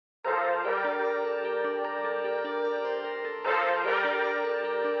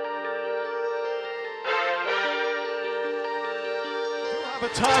have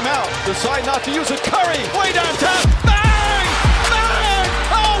a timeout. Decide not to use it. Curry, way downtown. Bang! Bang!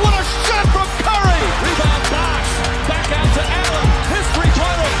 Oh, what a shot from Curry! Rebound box. Back out to Allen. His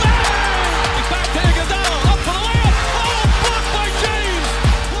three-pointer. Bang! He's back to Iguodala. Up for the layup. Oh, blocked by James.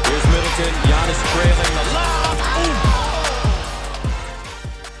 Here's Middleton. Giannis trailing the lob. Ooh.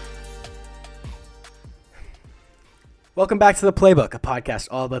 Welcome back to The Playbook, a podcast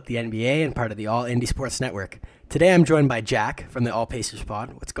all about the NBA and part of the All Indie Sports Network. Today I'm joined by Jack from the All Pacers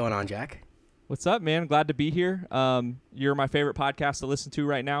Pod. What's going on, Jack? What's up, man? Glad to be here. You're my favorite podcast to listen to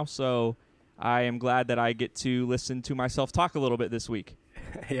right now, so I am glad that I get to listen to myself talk a little bit this week.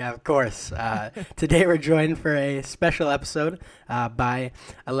 Yeah, of course. Today we're joined for a special episode by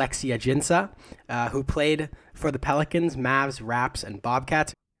Alexis Ajinça, who played for the Pelicans, Mavs, Raps, and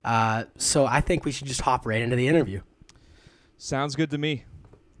Bobcats. So I think we should just hop right into the interview. Sounds good to me.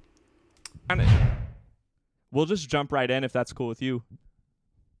 We'll just jump right in if that's cool with you.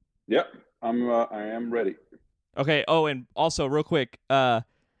 Yep, I am ready. Okay. Oh, and also real quick, I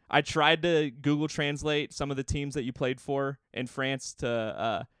tried to Google Translate some of the teams that you played for in France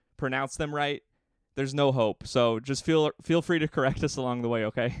to pronounce them right. There's no hope. So just feel free to correct us along the way,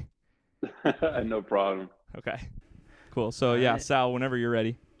 okay? No problem. Okay. Cool. So yeah, right. Sal, whenever you're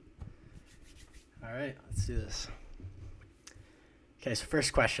ready. All right, let's do this. Okay, so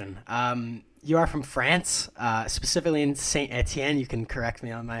first question. You are from France, specifically in Saint-Etienne. You can correct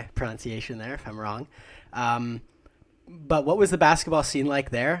me on my pronunciation there if I'm wrong. But what was the basketball scene like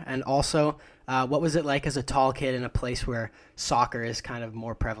there? And also, what was it like as a tall kid in a place where soccer is kind of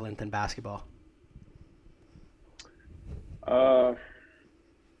more prevalent than basketball?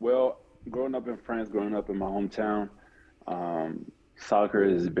 Well, growing up in France, growing up in my hometown, soccer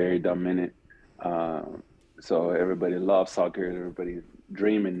is very dominant. So everybody loves soccer. Everybody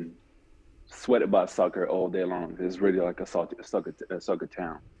dream and sweat about soccer all day long. It's really like a soccer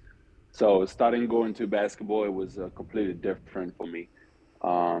town. So starting going to basketball, it was completely different for me.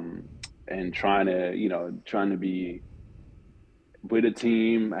 And trying to be with a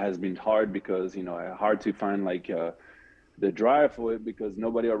team has been hard because, hard to find the drive for it because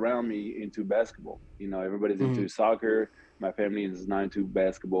nobody around me into basketball. Everybody's into soccer. My family is not into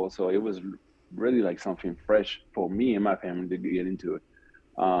basketball. So it was really like something fresh for me and my family to get into it.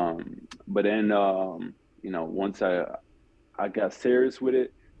 But then, once I got serious with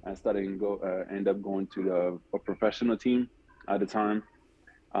it, I started end up going to a professional team at the time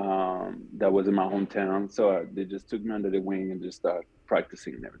that was in my hometown. So they just took me under the wing and just started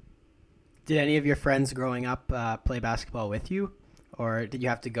practicing and everything. Did any of your friends growing up play basketball with you? Or did you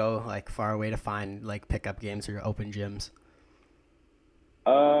have to go far away to find pickup games or open gyms?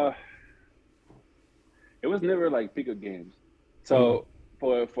 It was never pickup games. So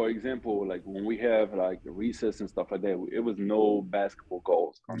for example, when we have recess and stuff like that, it was no basketball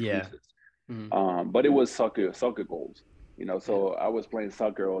goals on recess. Mm-hmm. But it was soccer goals. So I was playing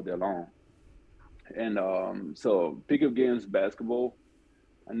soccer all day long. And so pickup games, basketball,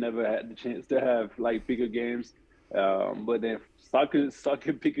 I never had the chance to have pickup games. But then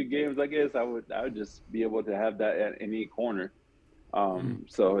soccer pickup games, I guess I would just be able to have that at any corner.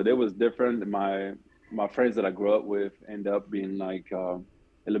 So it was different. My friends that I grew up with end up being a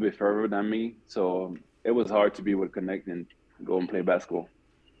little bit further than me. So it was hard to be able to connect and go and play basketball.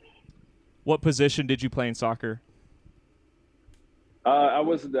 What position did you play in soccer? I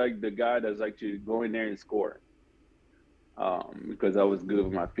was the guy that's actually go in there and score. Because I was good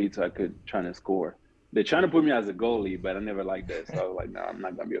with my feet, so I could try to score. They're trying to put me as a goalie, but I never liked that. So I was like, no, I'm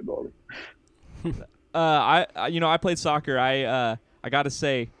not going to be a goalie. I played soccer. I got to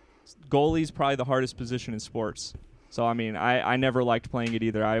say, goalie's probably the hardest position in sports. So, I never liked playing it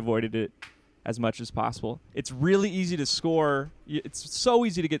either. I avoided it as much as possible. It's really easy to score. It's so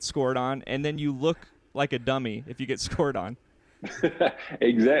easy to get scored on, and then you look like a dummy if you get scored on.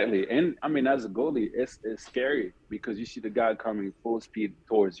 Exactly. And, as a goalie, it's scary because you see the guy coming full speed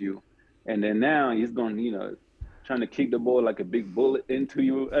towards you. And then now he's going, trying to kick the ball like a big bullet into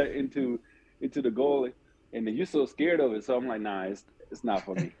you, into the goalie. And then you're so scared of it. So I'm like, nah, it's not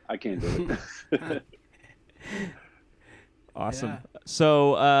for me. I can't do it. Awesome. Yeah.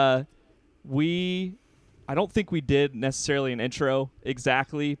 So I don't think we did necessarily an intro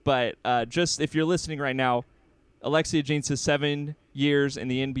exactly, but just if you're listening right now, Alexis Ajinça, 7 years in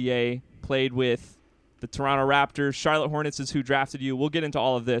the NBA, played with the Toronto Raptors, Charlotte Hornets is who drafted you. We'll get into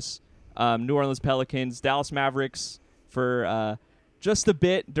all of this. New Orleans Pelicans, Dallas Mavericks for just a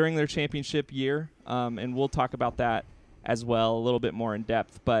bit during their championship year, and we'll talk about that as well a little bit more in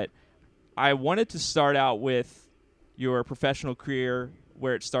depth. But I wanted to start out with your professional career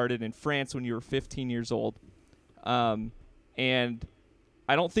where it started in France when you were 15 years old. And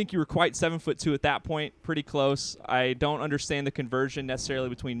I don't think you were quite 7'2" at that point. Pretty close. I don't understand the conversion necessarily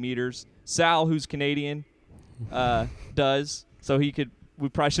between meters. Sal, who's Canadian, does. So we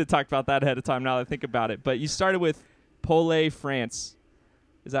probably should have talked about that ahead of time now that I think about it. But you started with Pole, France.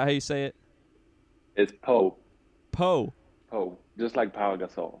 Is that how you say it? It's Poe. Poe. Poe. Just like Pau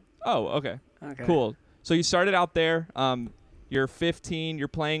Gasol. Oh, okay. Okay. Cool. So you started out there. You're 15. You're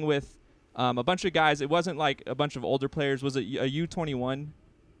playing with a bunch of guys. It wasn't like a bunch of older players. Was it a U21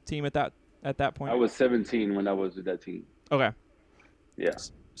 team at that point? I was 17 when I was with that team. Okay. Yeah.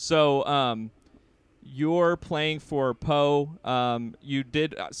 So you're playing for Poe. You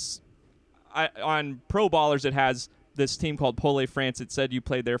did on Pro Ballers. It has this team called Pole France. It said you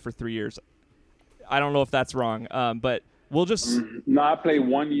played there for 3 years. I don't know if that's wrong, but we'll just. No, I played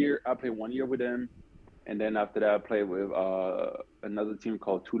 1 year. I played 1 year with them, and then after that, I played with another team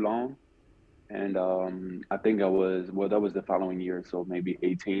called Toulon, and I think that was the following year, so maybe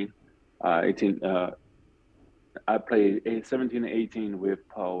 18. I played 17 and 18 with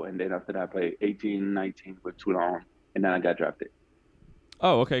Poe, and then after that, I played 18, 19 with Toulon, and then I got drafted.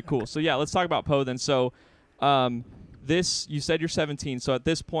 Oh, okay, cool. So yeah, let's talk about Poe then. So, you said you're 17. So at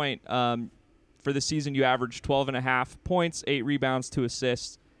this point, for the season, you averaged 12.5 points, 8 rebounds, 2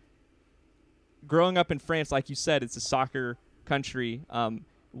 assists. Growing up in France, like you said, it's a soccer country.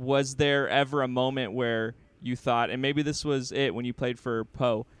 Was there ever a moment where you thought, and maybe this was it when you played for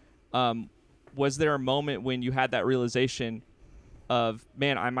Poe, was there a moment when you had that realization of,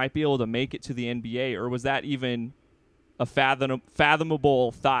 man, I might be able to make it to the NBA, or was that even a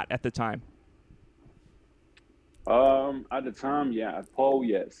fathomable thought at the time? At the time, yeah. At Poe,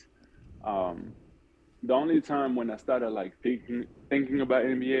 yes. The only time when I started like thinking about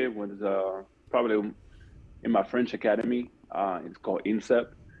NBA was probably in my French academy. It's called INSEP.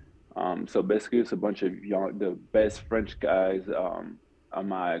 So basically, it's a bunch of the best French guys on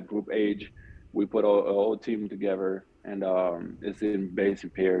my group age. We put a whole team together, and it's based in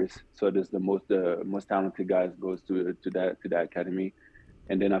Paris. So there's the most talented guys goes to that academy,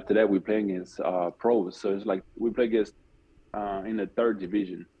 and then after that we play against pros. So it's like we play against in the third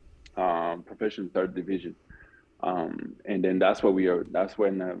division. Professional third division, and then that's where we are. That's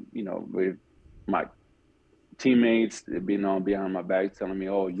when with my teammates being on behind my back, telling me,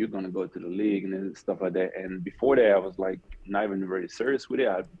 "Oh, you're gonna go to the league," and then stuff like that. And before that, I was like not even very serious with it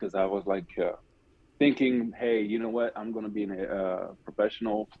because I was like thinking, "Hey, you know what? I'm gonna be a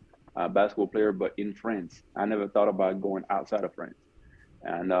professional basketball player, but in France." I never thought about going outside of France,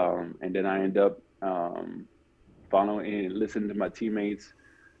 and then I end up following and listening to my teammates.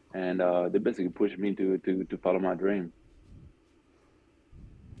 And they basically pushed me to follow my dream.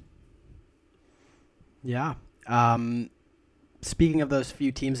 Yeah. Speaking of those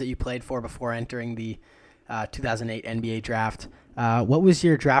few teams that you played for before entering the 2008 NBA draft, what was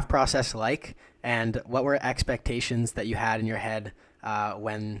your draft process like, and what were expectations that you had in your head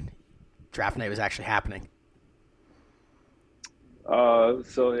when draft night was actually happening?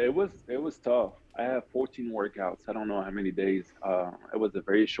 So it was tough. I had 14 workouts. I don't know how many days. It was a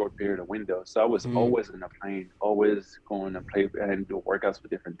very short period of window. So I was always in a plane, always going to play and do workouts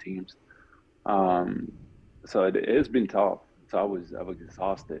with different teams. So it's been tough. So I was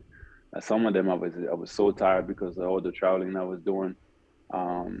exhausted. Some of them I was so tired because of all the traveling I was doing.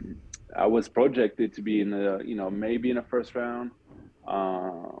 I was projected to be in the maybe in the first round.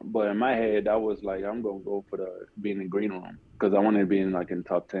 But in my head, I was like, I'm gonna go for being in the green room because I wanted to be in the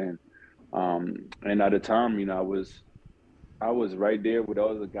top 10. And at the time, I was right there with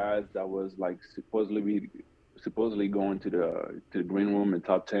all the guys that was like supposedly going to the green room in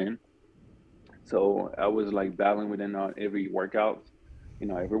top 10. So I was like battling within every workout.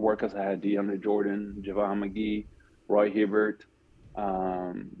 Every workout I had DeAndre Jordan, Javon McGee, Roy Hibbert.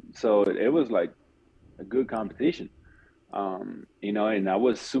 So it was like a good competition. And I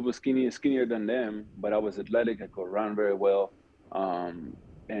was skinnier than them, but I was athletic. I could run very well.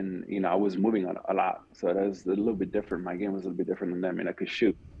 And I was moving a lot, so that's a little bit different. My game was a little bit different than them, and I could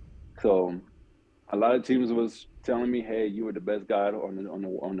shoot. So a lot of teams was telling me, "Hey, you were the best guy on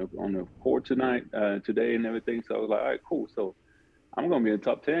the court today, and everything." So I was like, "All right, cool. So I'm gonna be in the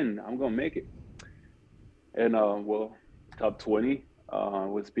top 10. I'm gonna make it." And top 20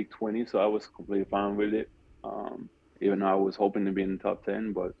 was pick 20, so I was completely fine with it. Even though I was hoping to be in the top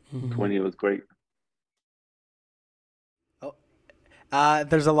 10, but 20 was great.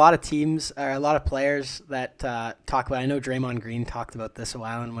 There's a lot of teams or a lot of players that talk about. I know Draymond Green talked about this a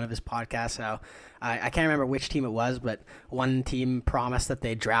while in one of his podcasts. So I can't remember which team it was, but one team promised that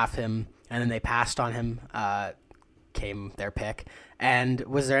they'd draft him, and then they passed on him. Came their pick. And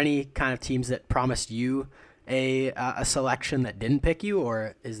was there any kind of teams that promised you a selection that didn't pick you,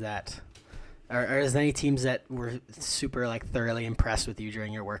 or is that, or is there any teams that were super like thoroughly impressed with you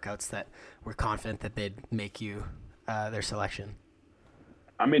during your workouts that were confident that they'd make you their selection?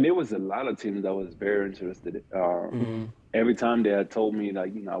 I mean, there was a lot of teams that was very interested. Every time they had told me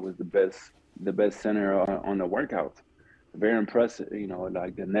like, I was the best center on the workout. Very impressive.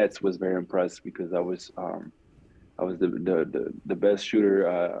 Like the Nets was very impressed because I was the best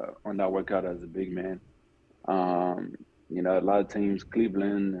shooter on that workout as a big man. A lot of teams,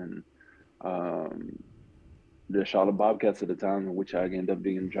 Cleveland and the Charlotte Bobcats at the time, which I ended up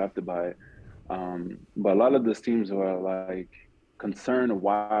being drafted by. But a lot of those teams were like concerned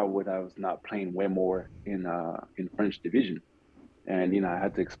why would I was not playing way more in French division, and I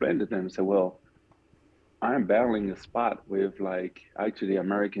had to explain to them. Say, well, I'm battling a spot with like actually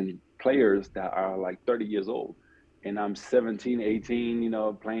American players that are like 30 years old, and I'm 17, 18,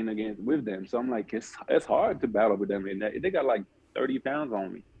 playing against with them. So I'm like, it's hard to battle with them, and they got like 30 pounds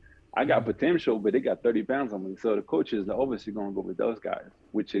on me. I got potential, but they got 30 pounds on me. So the coaches are obviously going to go with those guys,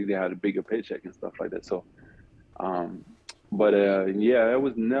 which they had a bigger paycheck and stuff like that. So, it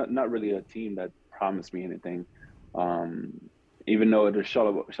was not really a team that promised me anything. Even though the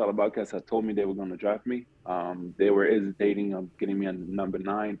Charlotte Bobcats had told me they were going to draft me, they were hesitating on getting me on number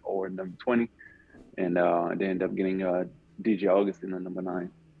 9 or number 20, and they ended up getting DJ Augustin on number 9.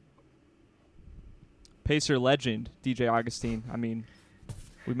 Pacer legend, DJ Augustin. I mean,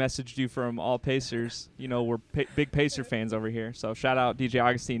 we messaged you from all Pacers. We're big Pacer fans over here, so shout out DJ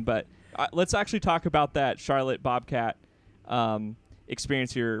Augustin. But let's actually talk about that Charlotte Bobcat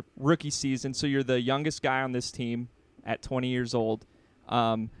experience, your rookie season. So you're the youngest guy on this team at 20 years old.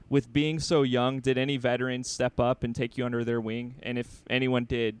 With being so young, did any veterans step up and take you under their wing? And if anyone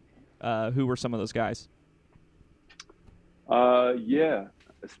did, who were some of those guys? Yeah,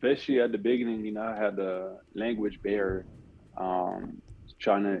 especially at the beginning, I had a language barrier,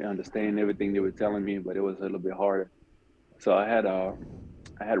 trying to understand everything they were telling me, but it was a little bit harder. So I had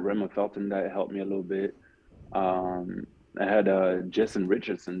Raymond Felton that helped me a little bit. I had Jason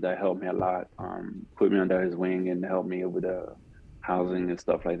Richardson that helped me a lot, put me under his wing and helped me with housing and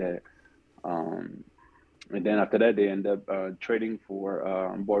stuff like that. And then after that, they ended up trading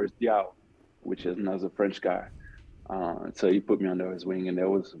for Boris Diaw, which is another French guy. So he put me under his wing, and that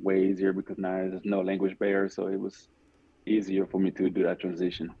was way easier because now there's no language barrier, so it was easier for me to do that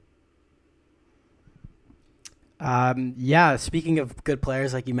transition. Speaking of good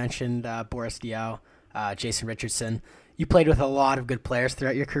players, like you mentioned, Boris Diaw, Jason Richardson, you played with a lot of good players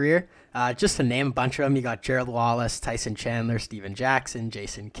throughout your career. Just to name a bunch of them, you got Gerald Wallace, Tyson Chandler, Steven Jackson,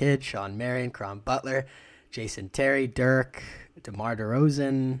 Jason Kidd, Sean Marion, Cron Butler, Jason Terry, Dirk, DeMar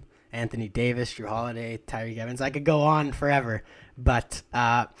DeRozan, Anthony Davis, Drew Holiday, Tyreke Evans. I could go on forever. But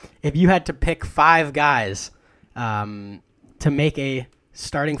if you had to pick 5 guys to make a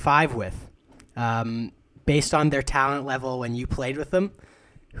starting 5 with, based on their talent level when you played with them,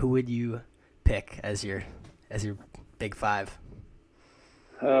 who would you pick as your big 5?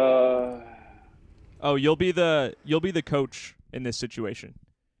 You'll be the coach in this situation.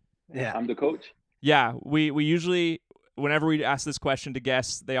 Yeah, I'm the coach. Yeah, we usually, whenever we ask this question to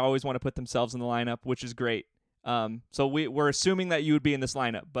guests, they always want to put themselves in the lineup, which is great. So we're assuming that you would be in this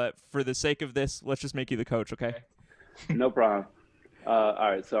lineup, but for the sake of this, let's just make you the coach, okay? No problem. All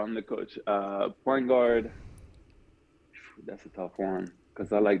right, so I'm the coach. Point guard, that's a tough one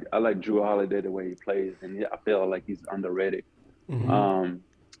because I like Drew Holiday the way he plays, and I feel like he's underrated. Mm-hmm.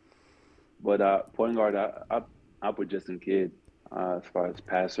 But point guard, I put Jason Kidd as far as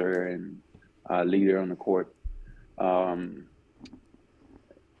passer and leader on the court.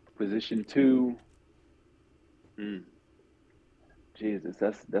 Position 2, Jesus,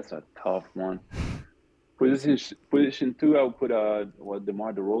 that's a tough one. Position 2, I would put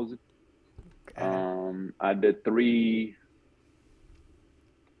DeMar DeRozan. Okay. I did 3.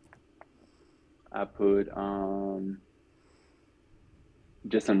 I put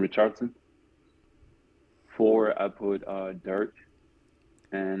Jason Richardson. 4, I put Dirk,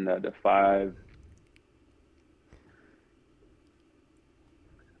 and the 5.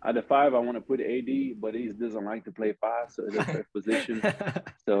 At the 5, I want to put AD, but he doesn't like to play 5, so it's a position.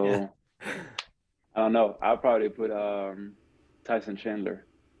 So. Yeah. I don't know. I'll probably put Tyson Chandler.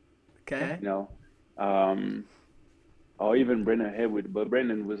 Okay. Or even Brendan Haywood, but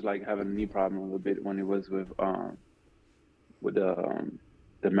Brendan was like having a knee problem a little bit when he was with the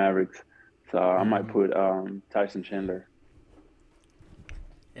Mavericks. So I might put Tyson Chandler.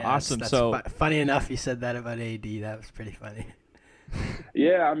 Yeah, awesome. That's so funny enough, you said that about AD. That was pretty funny.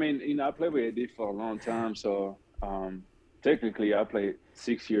 Yeah, I mean, I played with AD for a long time, so technically I played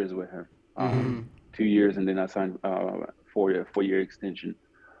 6 years with him. 2 years, and then I signed 4-year extension.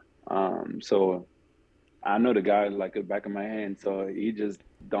 So I know the guy like the back of my hand. So he just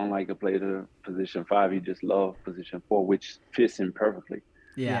don't like to play the position 5. He just loves position 4, which fits him perfectly.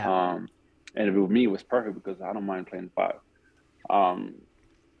 Yeah. And with me, it was perfect because I don't mind playing 5.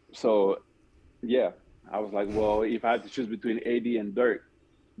 So yeah, I was like, well, if I had to choose between AD and Dirk,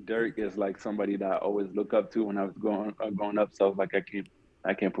 Dirk is like somebody that I always look up to when I was growing up. So I was like,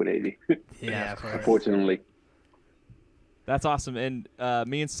 I can't put AD, Yeah, of course. unfortunately. That's awesome. And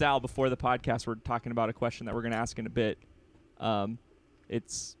me and Sal, before the podcast, were talking about a question that we're going to ask in a bit.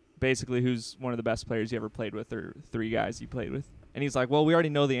 It's basically who's one of the best players you ever played with, or 3 guys you played with. And he's like, well, we already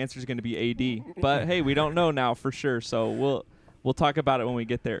know the answer is going to be AD. But, hey, we don't know now for sure, so we'll talk about it when we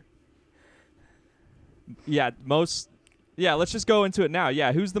get there. Yeah, let's just go into it now.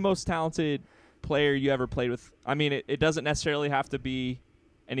 Yeah, who's the most talented player you ever played with? I mean, it doesn't necessarily have to be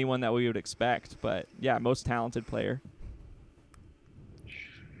anyone that we would expect, but, yeah, most talented player.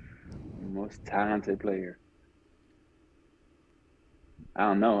 Most talented player. I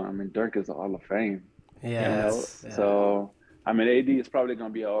don't know. I mean, Dirk is a Hall of Fame. Yeah. So, I mean, AD is probably going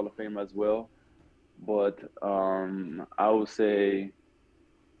to be a Hall of Fame as well. But I would say,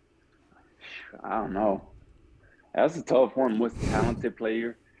 I don't know. That's a tough one. Most talented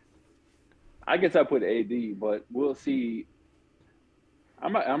player. I guess I put AD, but we'll see. I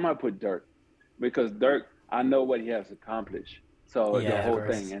might put Dirk, because Dirk, I know what he has accomplished. So the whole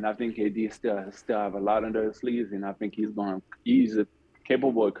thing, and I think AD still have a lot under his sleeves, and I think he's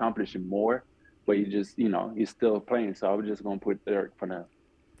capable of accomplishing more, but he just, he's still playing. So I was just gonna put Dirk for now.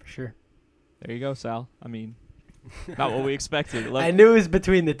 For sure. There you go, Sal. I mean, not what we expected. I knew it was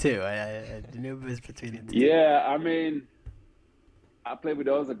between the two. I knew it was between the two. Yeah, I mean, I played with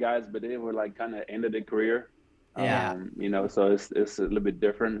those guys, but they were like kind of end of their career. Yeah. So it's a little bit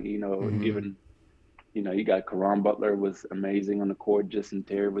different. Even, you got Caron Butler was amazing on the court. Jason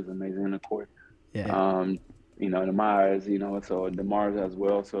Terry was amazing on the court. Yeah. The Myers, so DeMar as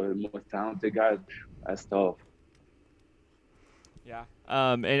well. So the most talented guys, that's tough. Yeah.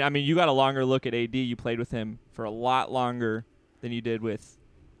 And I mean, you got a longer look at AD. You played with him for a lot longer than you did with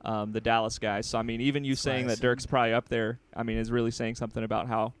the Dallas guys. So, I mean, even you saying that Dirk's probably up there, I mean, is really saying something about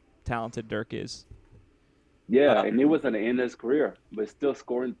how talented Dirk is. Yeah, and he was at the end of his career, but still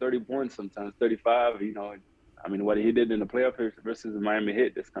scoring 30 points sometimes, 35. I mean, what he did in the playoff versus the Miami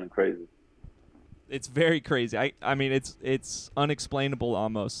Heat, that's kind of crazy. It's very crazy. I mean, it's unexplainable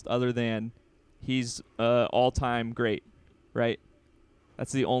almost, other than he's all-time great, right?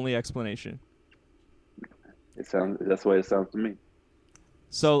 That's the only explanation. That's what it sounds to me.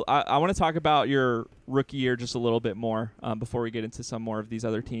 So I want to talk about your rookie year just a little bit more before we get into some more of these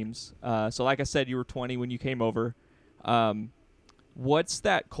other teams. So like I said, you were 20 when you came over. What's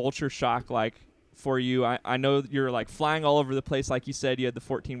that culture shock like for you? I know you're like flying all over the place. Like you said, you had the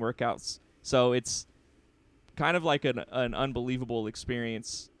 14 workouts. So it's kind of like an unbelievable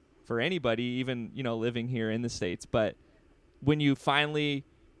experience for anybody, even, living here in the States. But when you finally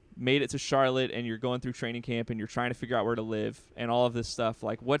made it to Charlotte and you're going through training camp and you're trying to figure out where to live and all of this stuff,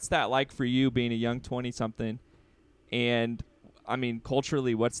 like, what's that like for you being a young 20-something? And, I mean,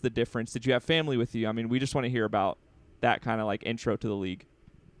 culturally, what's the difference? Did you have family with you? I mean, we just want to hear about that kind of, like, intro to the league.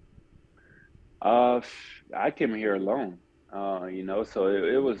 I came here alone, so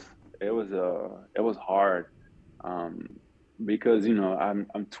it was hard, because,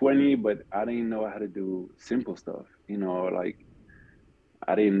 I'm 20, but I didn't know how to do simple stuff, like,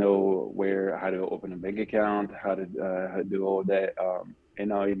 I didn't know how to open a bank account, how to do all that.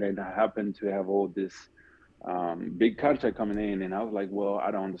 And then I happened to have all this big contract coming in, and I was like, well, I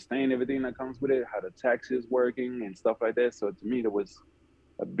don't understand everything that comes with it, how the taxes working and stuff like that. So to me, there was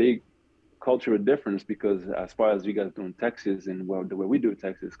a big cultural difference, because as far as you guys doing taxes and the way we do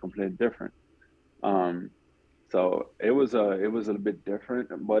taxes is completely different. So it was a little bit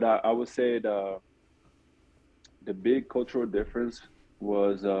different, but I would say the big cultural difference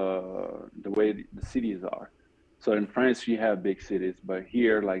was the way the cities are. So in France, you have big cities, but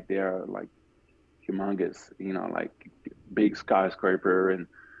here, like, they are like humongous, like big skyscraper and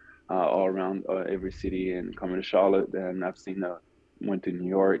all around every city. And coming to Charlotte, and went to New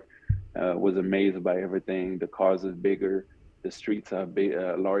York, was amazed by everything. The cars are bigger, the streets are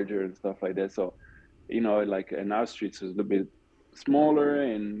larger and stuff like that. So, like in our streets is a little bit smaller,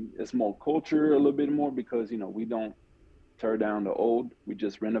 and it's more culture a little bit more, because we don't tear down the old, we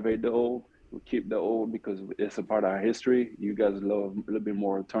just renovate the old, we keep the old because it's a part of our history. You guys love a little bit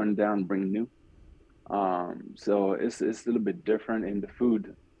more turn down and bring new. So it's a little bit different. In the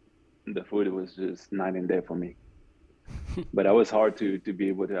food was just night and day for me. But it was hard to be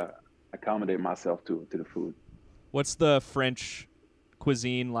able to accommodate myself to the food. What's the French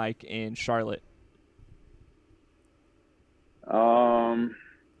cuisine like in Charlotte?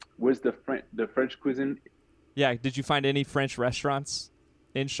 Where's the French cuisine? Yeah, did you find any French restaurants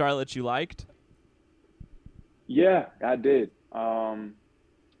in Charlotte you liked? Yeah, I did.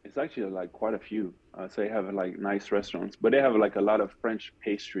 It's actually like quite a few. So they have like nice restaurants, but they have like a lot of French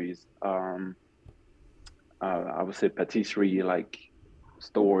pastries. I would say patisserie like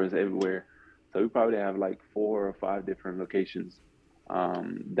stores everywhere. So we probably have like 4 or 5 different locations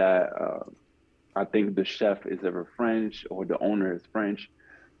that I think the chef is ever French or the owner is French.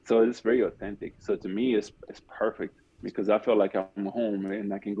 So it's very authentic. So to me, it's perfect because I feel like I'm home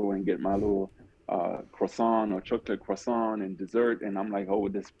and I can go and get my little croissant or chocolate croissant and dessert, and I'm like, oh,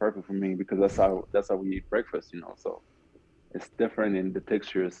 this is perfect for me because that's how we eat breakfast, you know. So it's different in the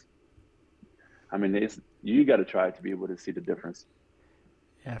textures. I mean, it's you got to try to be able to see the difference.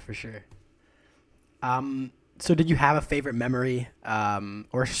 Yeah, for sure. So did you have a favorite memory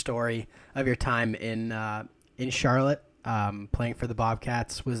or story of your time in Charlotte playing for the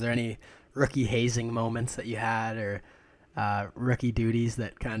Bobcats? Was there any rookie hazing moments that you had, or rookie duties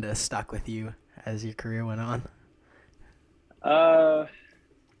that kind of stuck with you as your career went on? Uh,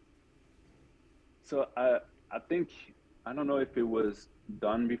 so I think I don't know if it was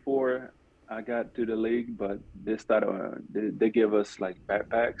done before I got to the league, but they started they gave us like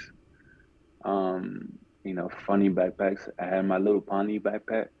backpacks, funny backpacks. I had my little pony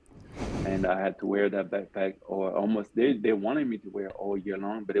backpack, and I had to wear that backpack, or almost they wanted me to wear it all year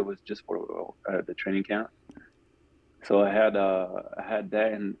long, but it was just for the training camp. So I had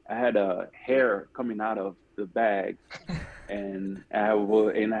that, and I had hair coming out of the bag, and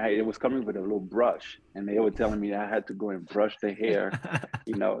it was coming with a little brush, and they were telling me I had to go and brush the hair,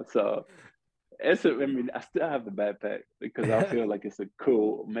 So I mean, I still have the backpack because I feel like it's a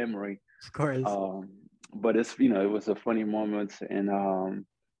cool memory. Of course. But it was a funny moment, and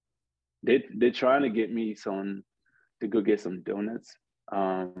they're trying to get me some to go get some donuts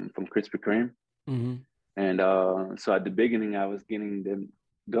from Krispy Kreme. Hmm. And so at the beginning, I was getting them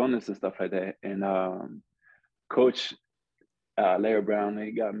donuts and stuff like that. And Coach Larry Brown,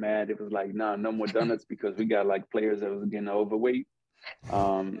 he got mad. It was like, nah, no more donuts because we got like players that was getting overweight,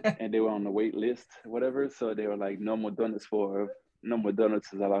 and they were on the wait list, whatever. So they were like, no more donuts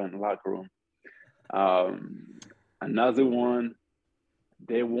is allowed in the locker room. Um, Another one,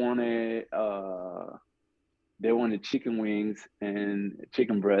 they wanted uh, they wanted chicken wings and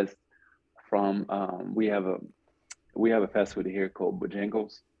chicken breast from we have a fast food here called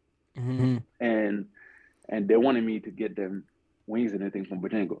Bojangles, Hmm. and they wanted me to get them wings and everything from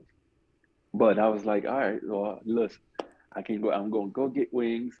Bojangles. But I was like, all right, well, listen, I can go. I'm going to go get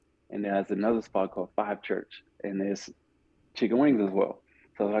wings, and there's another spot called Five Church, and there's chicken wings as well.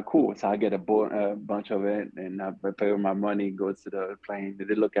 So I was like, cool. So I get a bunch of it, and I pay with my money, go to the plane. And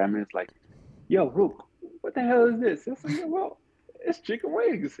they look at me, it's like, yo, Rook, what the hell is this? I was like, yeah, well, it's chicken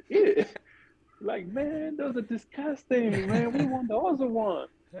wings. Yeah. Like, man, those are disgusting, man. We want the other one.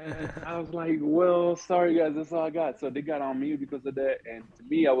 I was like, well, sorry guys, that's all I got. So they got on me because of that. And to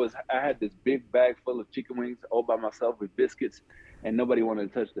me, I had this big bag full of chicken wings all by myself with biscuits, and nobody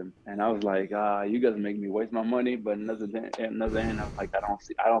wanted to touch them. And I was like, you guys make me waste my money. But another hand, I'm like, I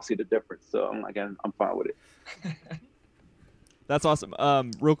don't see the difference. So I'm like, I'm fine with it. That's awesome.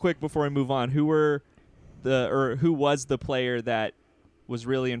 Real quick before we move on, who was the player that was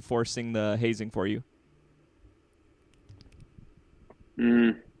really enforcing the hazing for you?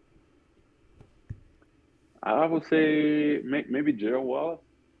 I would say maybe Gerald Wallace.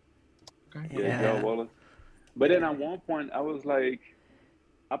 Okay. Yeah, Gerald Wallace. But then at one point, I was like,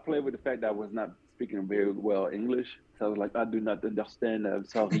 I played with the fact that I was not speaking very well English. So I was like, I do not understand. I'm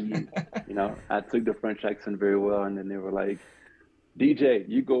sorry. I took the French accent very well. And then they were like, DJ,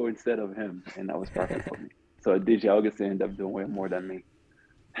 you go instead of him. And that was perfect for me. So DJ Augustin ended up doing way more than me.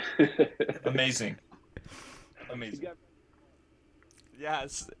 Amazing.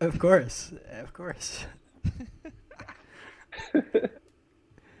 Yes. Of course.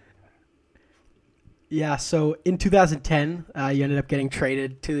 Yeah, so in 2010, you ended up getting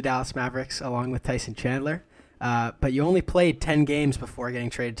traded to the Dallas Mavericks along with Tyson Chandler, but you only played 10 games before getting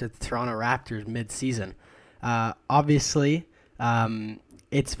traded to the Toronto Raptors mid-season. Obviously,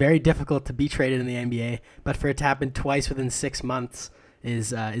 it's very difficult to be traded in the NBA, but for it to happen twice within 6 months is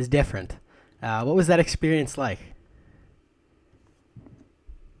different. What was that experience like?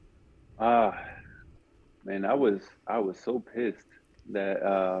 Man, I was so pissed that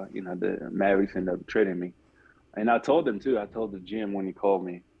the Mavericks ended up trading me, and I told them too. I told the GM when he called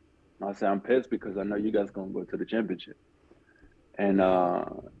me. I said I'm pissed because I know you guys gonna go to the championship, and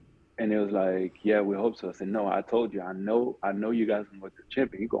And it was like, yeah, we hope so. I said, no, I told you, I know you guys are the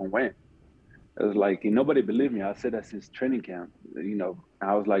champion. You're gonna win. It was like nobody believed me. I said that since training camp.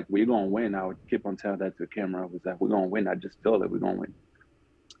 I was like, we're gonna win. I would keep on telling that to the camera. I was like, we're gonna win. I just feel that we're gonna win.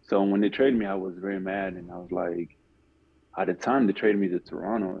 So when they traded me, I was very mad, and I was like, at the time they traded me to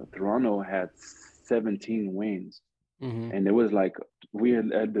Toronto. Toronto had 17 wins, Mm-hmm. and it was like we had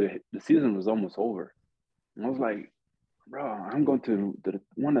the season was almost over. And I was like, bro, I'm going to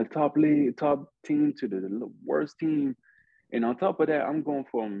one of the top team to the worst team, and on top of that, I'm going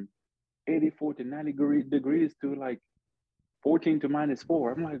from 84 to 90 degrees to like 14 to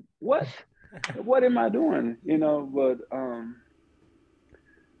 -4. I'm like, what? What am I doing? But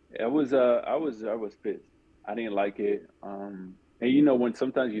I was pissed. I didn't like it. And when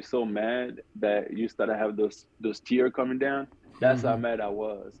sometimes you're so mad that you start to have those tears coming down, that's how Mm-hmm. mad I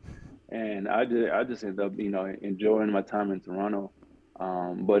was. And I just ended up, enjoying my time in Toronto.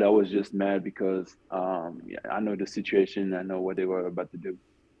 But I was just mad because yeah, I know the situation, I know what they were about to do.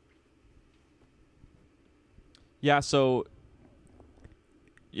 Yeah. So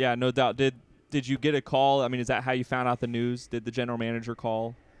yeah, no doubt. Did you get a call? I mean, is that how you found out the news? Did the general manager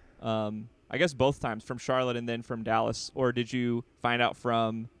call? I guess both times, from Charlotte and then from Dallas, or did you find out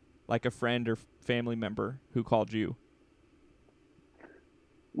from like a friend or family member who called you?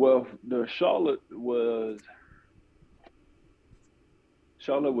 Well, the Charlotte was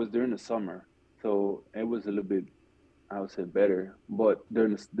during the summer, so it was a little bit, I would say, better. But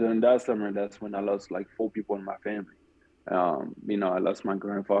during that summer, that's when I lost like four people in my family. I lost my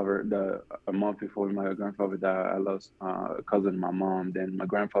grandfather a month before my grandfather died. I lost a cousin, my mom. Then my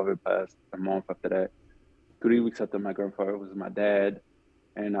grandfather passed a month after that. 3 weeks after my grandfather was my dad,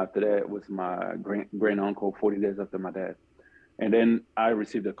 and after that was my grand uncle. 40 days after my dad, and then I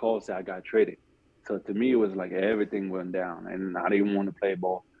received a call saying I got traded. So to me, it was like everything went down, and I didn't want to play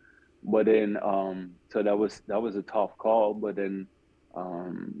ball. But then, so that was a tough call. But then,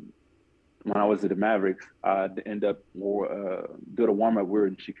 um, when I was at the Mavericks, I'd end up do the warm up. We were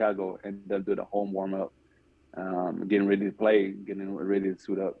in Chicago, and then do the home warm up, getting ready to play, getting ready to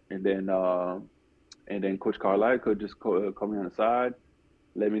suit up, and then Coach Carlisle could just call me on the side,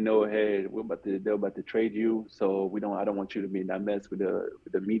 let me know, hey, they're about to trade you, so I don't want you to be in that mess with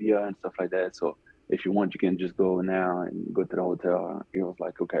the media and stuff like that. So if you want, you can just go now and go to the hotel. He was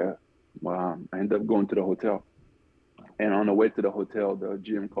like, okay. Well, I ended up going to the hotel, and on the way to the hotel, the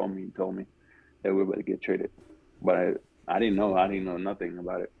GM called me and told me that we were about to get traded, but I didn't know. I didn't know nothing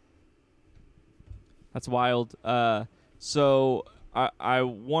about it. That's wild. So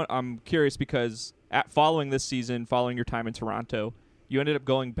I'm curious because following this season, following your time in Toronto, you ended up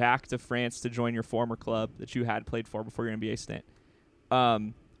going back to France to join your former club that you had played for before your NBA stint.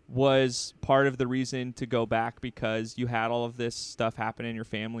 Was part of the reason to go back because you had all of this stuff happen in your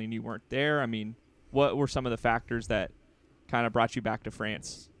family and you weren't there? I mean, what were some of the factors that kind of brought you back to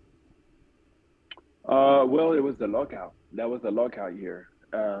France? Well, it was the lockout. That was the lockout year.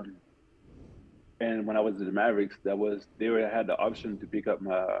 And when I was at the Mavericks, had the option to pick up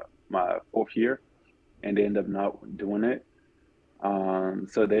my fourth year, and they ended up not doing it.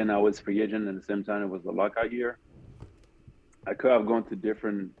 So then I was free agent, and at the same time it was the lockout year. I could have gone to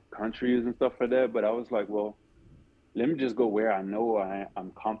different countries and stuff like that, but I was like, well, let me just go where I know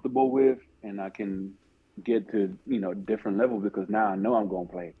I'm comfortable with, and I can get to different level, because now I know I'm gonna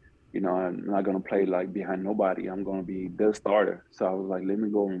play. I'm not gonna play like behind nobody. I'm gonna be the starter. So I was like, let me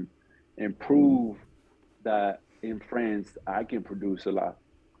go and improve that in France I can produce a lot.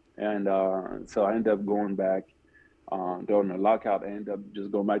 And so I ended up going back during the lockout. I ended up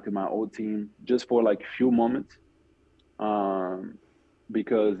just going back to my old team just for like a few moments, um,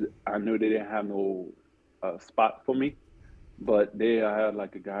 because I knew they didn't have no spot for me. But they had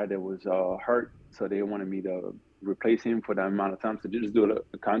like a guy that was hurt, so they wanted me to replace him for that amount of time. So just do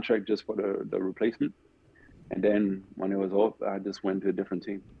a contract just for the replacement. And then when it was off, I just went to a different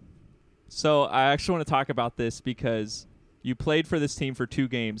team. So I actually want to talk about this because you played for this team for 2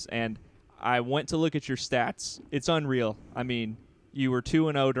 games, and I went to look at your stats. It's unreal. I mean, you were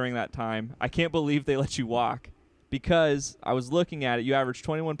 2-0 during that time. I can't believe they let you walk, because I was looking at it. You averaged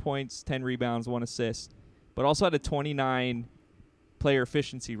 21 points, 10 rebounds, 1 assist, but also had a 29 player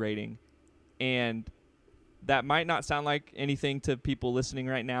efficiency rating. And that might not sound like anything to people listening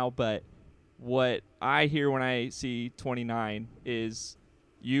right now, but what I hear when I see 29 is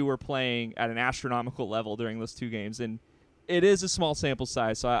you were playing at an astronomical level during those 2 games. And it is a small sample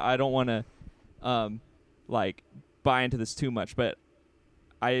size, so I don't want to buy into this too much. But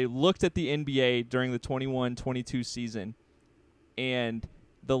I looked at the NBA during the 21-22 season, and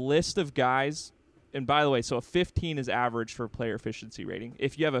the list of guys and by the way, so a 15 is average for player efficiency rating.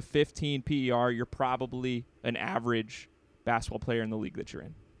 If you have a 15 PER, you're probably an average basketball player in the league that you're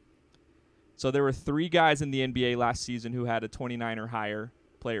in. So there were 3 guys in the NBA last season who had a 29 or higher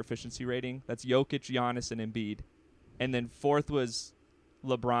player efficiency rating. That's Jokic, Giannis, and Embiid. And then 4th was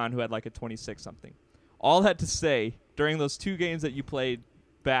LeBron, who had like a 26-something. All that to say, during those 2 games that you played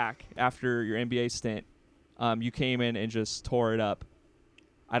back after your NBA stint, you came in and just tore it up.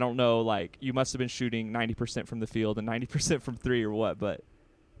 I don't know, like, you must have been shooting 90% from the field and 90% from 3 or what, but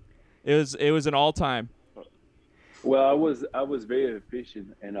it was an all-time. Well, I was very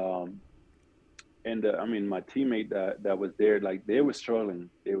efficient, and I mean, my teammate that was there, like, they were struggling.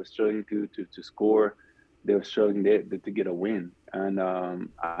 They were struggling to score. They were struggling to get a win. And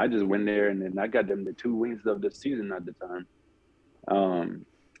I just went there, and then I got them the 2 wins of the season at the time.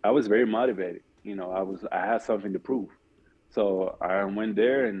 I was very motivated. You know, I had something to prove. So I went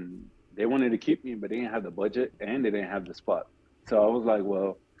there, and they wanted to keep me, but they didn't have the budget and they didn't have the spot. So I was like,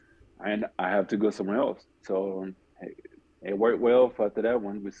 well, I have to go somewhere else. So it worked well for after that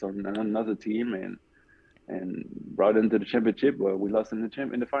one with another team and brought into the championship, but we lost in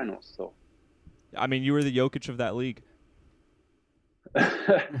the finals. So I mean, you were the Jokic of that league.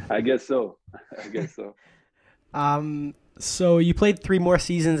 I guess so. So you played 3 more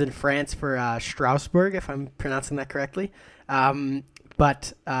seasons in France for Strasbourg, if I'm pronouncing that correctly.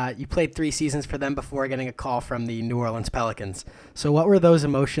 But you played 3 seasons for them before getting a call from the New Orleans Pelicans. So what were those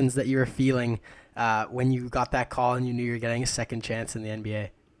emotions that you were feeling when you got that call and you knew you were getting a second chance in the NBA?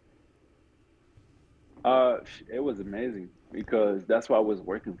 It was amazing because that's what I was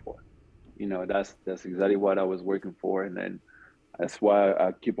working for. You know, that's exactly what I was working for, and then that's why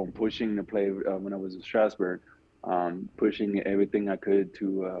I keep on pushing to play when I was in Strasbourg, pushing everything I could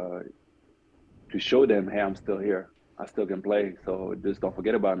to show them, hey, I'm still here. I still can play, so just don't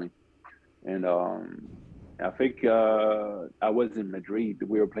forget about me. And I think I was in Madrid.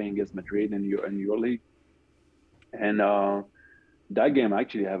 We were playing against Madrid in your league, and that game I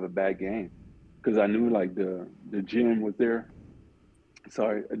actually have a bad game because I knew like the GM was there.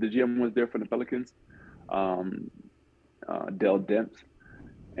 Sorry, the GM was there for the Pelicans, Dell Demps,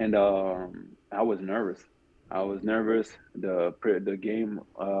 and I was nervous. The game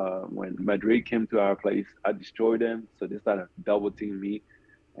when Madrid came to our place, I destroyed them. So they started double team me,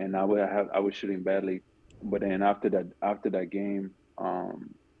 and I was shooting badly. But then after that game,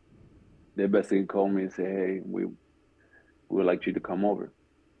 they basically called me and said, "Hey, we would like you to come over."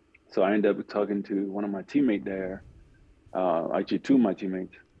 So I ended up talking to one of my teammates there. Actually, 2 of my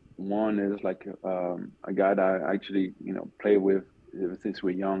teammates. One is like a guy that I actually play with since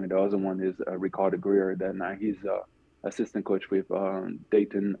we're young, and the other one is Ricardo Greer. That now he's assistant coach with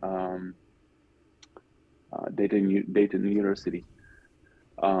Dayton University.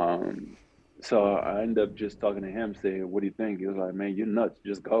 So I ended up just talking to him, saying, "What do you think?" He was like, "Man, you're nuts.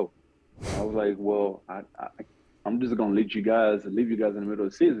 Just go." I was like, "Well, I'm just gonna leave you guys in the middle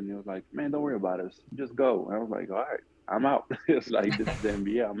of the season." He was like, "Man, don't worry about us. Just go." And I was like, "All right, I'm out." It's like, this is the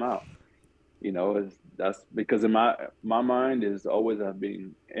NBA. I'm out. That's because in my mind is always have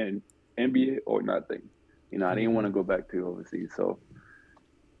been in NBA or nothing. I didn't want to go back to overseas, so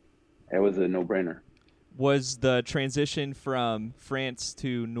it was a no-brainer. Was the transition from France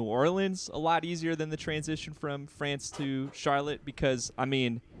to New Orleans a lot easier than the transition from France to Charlotte? Because, I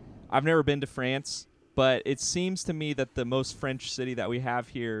mean, I've never been to France, but it seems to me that the most French city that we have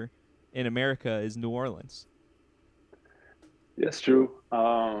here in America is New Orleans. That's true.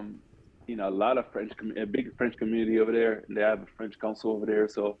 A lot of a big French community over there. They have a French council over there,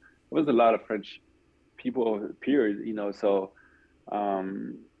 so there was a lot of French people, period. So,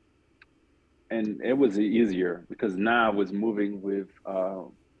 and it was easier because now I was moving with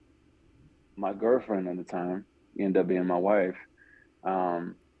my girlfriend at the time. Ended up being my wife.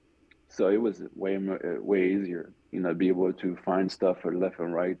 So it was way easier, to be able to find stuff for left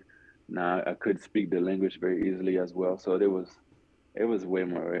and right. Now I could speak the language very easily as well, so it was way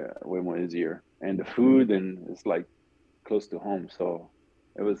more easier. And the food, and it's like close to home, so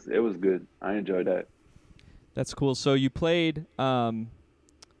it was good. I enjoyed that. That's cool. So you played a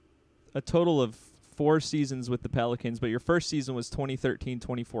total of 4 seasons with the Pelicans, but your first season was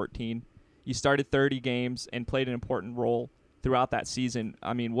 2013-2014. You started 30 games and played an important role throughout that season.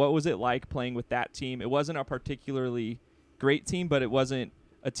 I mean, what was it like playing with that team? It wasn't a particularly great team, but it wasn't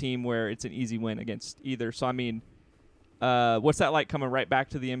a team where it's an easy win against either. So, I mean, what's that like coming right back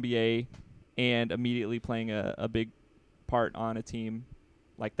to the NBA and immediately playing a big part on a team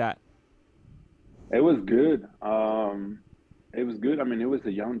like that? It was good. It was good. I mean, it was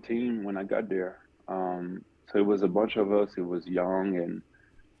a young team when I got there. So it was a bunch of us. It was young, and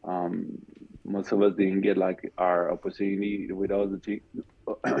most of us didn't get like our opportunity with other teams.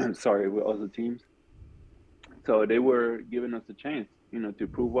 Sorry, with other teams. So they were giving us a chance, to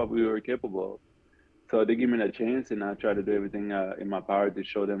prove what we were capable of. So they give me that chance, and I try to do everything in my power to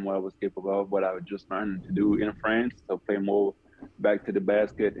show them what I was capable of, what I was just learning to do in France. So play more back to the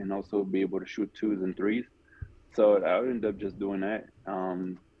basket and also be able to shoot twos and threes. So I ended up just doing that.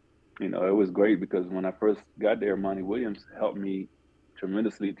 It was great because when I first got there, Monty Williams helped me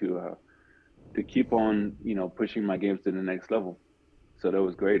tremendously to keep on, pushing my games to the next level. So that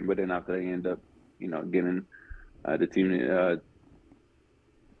was great. But then after I ended up, getting the team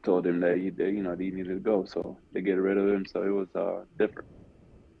told him that he needed to go, so they get rid of him. So it was different.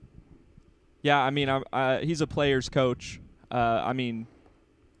 Yeah, I mean, he's a player's coach. I mean,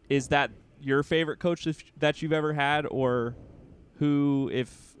 is that your favorite coach that you've ever had, or who,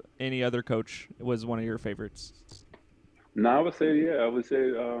 if any other coach, was one of your favorites? No, I would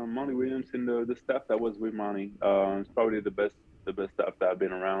say Monty Williams and the staff that was with Monty. It's probably the best staff that I've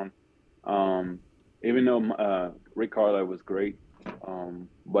been around. Even though Rick Carlisle was great,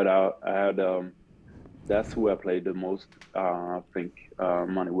 but I had that's who I played the most. I think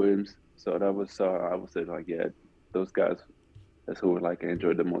Monty Williams. So that was I would say those guys. That's who I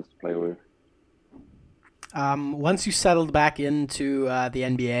enjoyed the most to play with. Once you settled back into the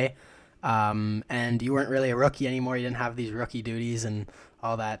NBA, and you weren't really a rookie anymore, you didn't have these rookie duties and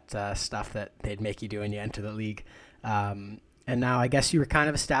all that stuff that they'd make you do when you enter the league. And now I guess you were kind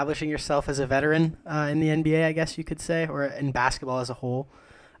of establishing yourself as a veteran in the NBA, I guess you could say, or in basketball as a whole.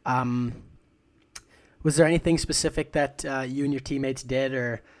 Was there anything specific that you and your teammates did,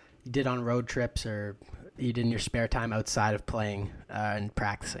 or you did on road trips, or you did in your spare time outside of playing and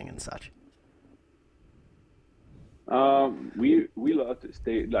practicing and such? We love to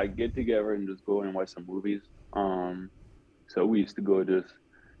stay get together and just go and watch some movies. So we used to go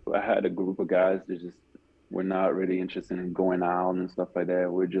I had a group of guys that just were not really interested in going out and stuff like that.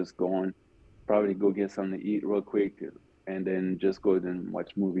 We're just going, probably go get something to eat real quick, and then just go and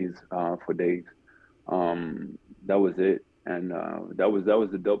watch movies for days. That was it, and that was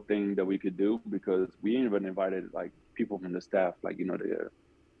the dope thing that we could do, because we even invited people from the staff,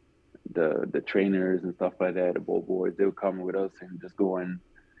 the trainers and stuff like that, the ball boys. They would come with us and just go and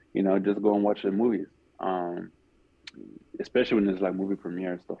watch the movies. Especially when there's movie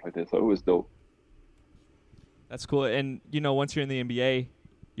premiere and stuff like that. So it was dope. That's cool. And once you're in the NBA,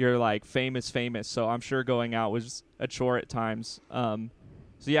 you're famous. So I'm sure going out was a chore at times. So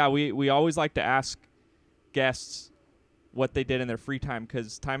yeah, we always like to ask guests what they did in their free time,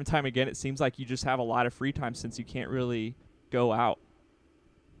 because time and time again, it seems like you just have a lot of free time since you can't really go out.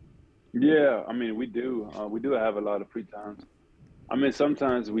 Yeah, I mean, we do. We do have a lot of free times. I mean,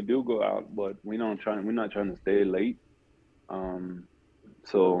 sometimes we do go out, but we're not trying to stay late.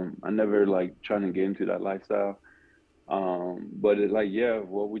 So I never trying to get into that lifestyle. But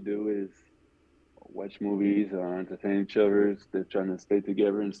what we do is watch movies, entertain each other. They're trying to stay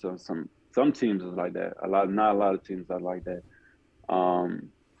together, and so some teams is like that. Not a lot of teams are like that.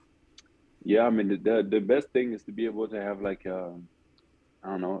 Yeah, I mean, the best thing is to be able to have I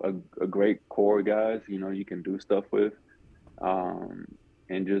don't know, a great core guys, you can do stuff with,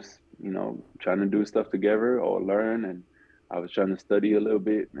 and just, trying to do stuff together or learn. And I was trying to study a little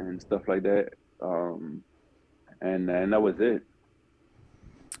bit and stuff like that. And that was it.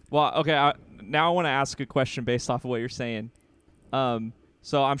 Well, okay. Now I want to ask a question based off of what you're saying.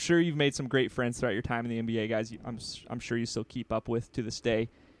 So I'm sure you've made some great friends throughout your time in the NBA, guys. I'm sure you still keep up with to this day.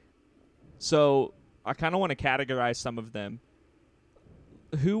 So I kind of want to categorize some of them.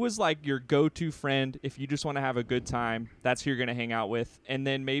 Who was your go-to friend if you just want to have a good time? That's who you're going to hang out with. And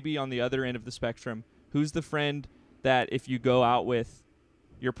then maybe on the other end of the spectrum, who's the friend that if you go out with,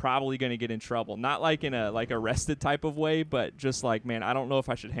 you're probably going to get in trouble? Not in a arrested type of way, but just man, I don't know if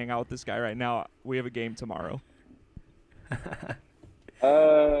I should hang out with this guy right now. We have a game tomorrow.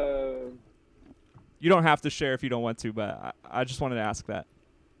 You don't have to share if you don't want to, but I just wanted to ask that.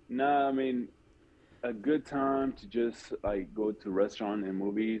 No, I mean, a good time to just go to restaurant and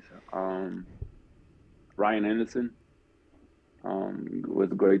movies. Ryan Anderson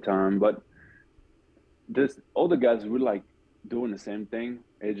was a great time, but just all the guys were doing the same thing.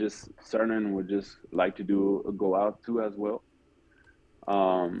 It just certain would just like to go out too as well.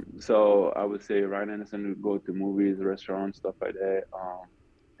 So I would say Ryan Anderson would go to movies, restaurants, stuff like that,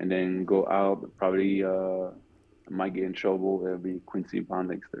 and then go out. Probably might get in trouble. It'll be Quincy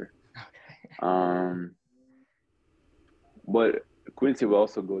Pondexter. But Quincy will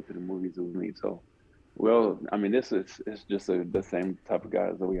also go to the movies with me. So, well, I mean, it's just the same type of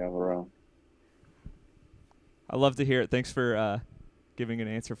guys that we have around. I love to hear it. Thanks for giving an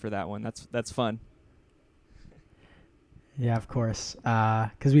answer for that one. That's fun. Yeah, of course.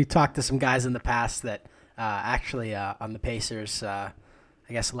 Because we've talked to some guys in the past that actually on the Pacers, I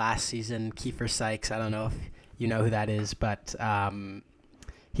guess last season, Kiefer Sykes, I don't know if you know who that is, but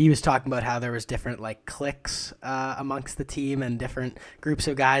he was talking about how there was different like cliques amongst the team and different groups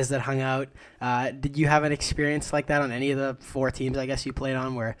of guys that hung out. Did you have an experience like that on any of the 4 teams I guess you played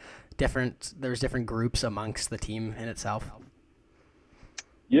on where there's different groups amongst the team in itself?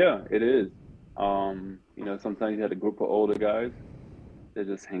 Yeah, it is. Sometimes you had a group of older guys that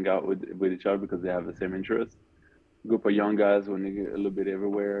just hang out with each other because they have the same interests. Group of young guys when they get a little bit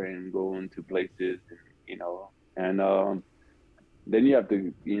everywhere and go into places, and then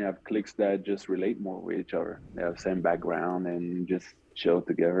you have cliques that just relate more with each other. They have the same background and just chill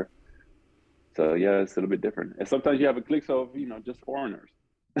together. So yeah, it's a little bit different. And sometimes you have a clique of just foreigners.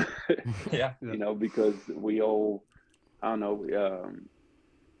 Yeah. Because we all, I don't know.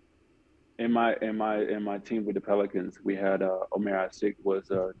 In my team with the Pelicans, we had Omer Asik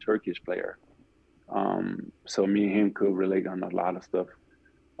was a Turkish player. So me and him could relate on a lot of stuff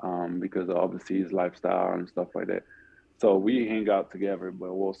because of obviously his lifestyle and stuff like that. So we hang out together,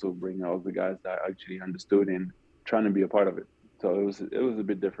 but we also bring all the guys that actually understood and trying to be a part of it. So it was a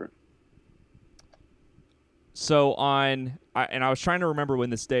bit different. So and I was trying to remember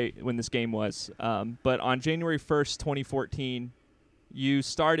when this game was, but on January 1st, 2014, you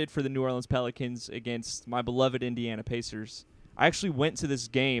started for the New Orleans Pelicans against my beloved Indiana Pacers. I actually went to this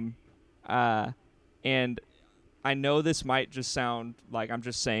game, and I know this might just sound like I'm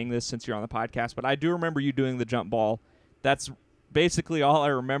just saying this since you're on the podcast, but I do remember you doing the jump ball. That's basically all I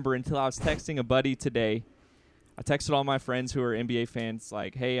remember until I was texting a buddy today. I texted all my friends who are NBA fans,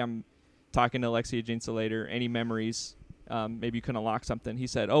 like, hey, I'm talking to Alexis Ajinça later. Any memories? Maybe you can unlock something. He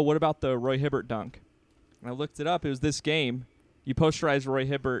said, oh, what about the Roy Hibbert dunk? And I looked it up. It was this game. You posterized Roy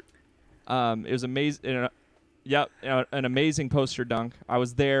Hibbert. It was amazing. An amazing poster dunk. I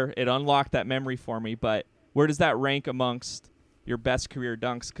was there. It unlocked that memory for me. But where does that rank amongst your best career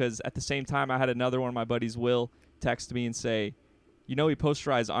dunks? Because at the same time, I had another one of my buddies, Will, text me and say, he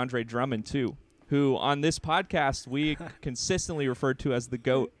posterized Andre Drummond too, who on this podcast we consistently referred to as the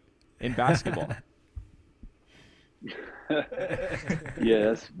GOAT in basketball.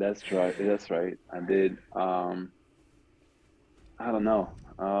 Yeah, that's right. That's right. I did. I don't know.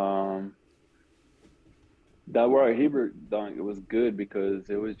 That Roy Hibbert dunk, it was good because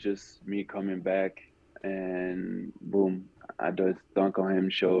it was just me coming back and boom, I just dunk on him,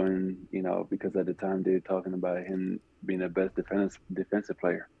 showing, because at the time they were talking about him being the best defensive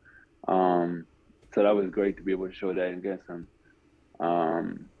player. So that was great to be able to show that against him.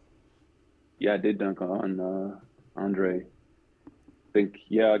 Yeah, I did dunk on Andre. I think,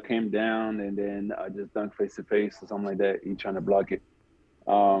 I came down and then I just dunked face to face or something like that. He trying to block it.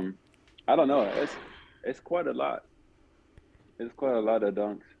 I don't know. It's quite a lot. It's quite a lot of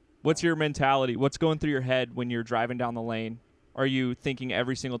dunks. What's your mentality? What's going through your head when you're driving down the lane? Are you thinking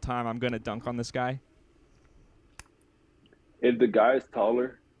every single time I'm going to dunk on this guy? If the guy is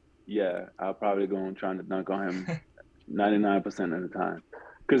taller, yeah, I'll probably go and try to dunk on him 99% of the time.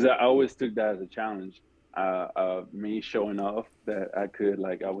 Because I always took that as a challenge. Me showing off that I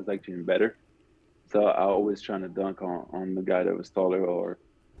was actually better. So I always trying to dunk on the guy that was taller or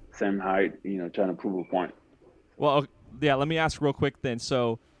same height, trying to prove a point. Well, yeah, let me ask real quick then.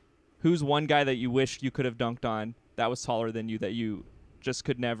 So who's one guy that you wished you could have dunked on that was taller than you that you just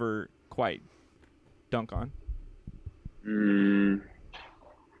could never quite dunk on?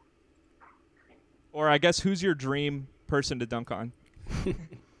 Or I guess who's your dream person to dunk on?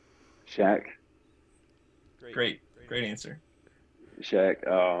 Shaq. Great answer.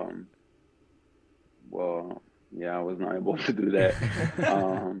 Shaq. Well, yeah, I was not able to do that.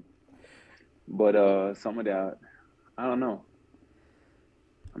 But some of that, I don't know.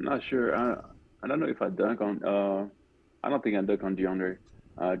 I'm not sure. I don't know if I dunk on. I don't think I dunk on DeAndre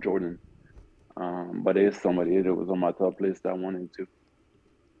Jordan. But there's somebody that was on my top list I wanted to.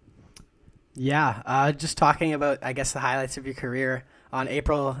 Yeah, just talking about, I guess, the highlights of your career. On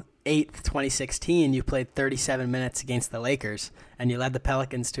April 8th, 2016, you played 37 minutes against the Lakers, and you led the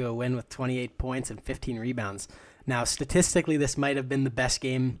Pelicans to a win with 28 points and 15 rebounds. Now, statistically, this might have been the best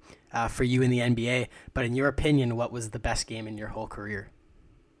game for you in the NBA, but in your opinion, what was the best game in your whole career?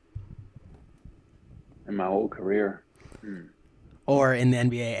 In my whole career? Or in the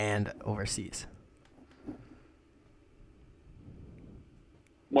NBA and overseas?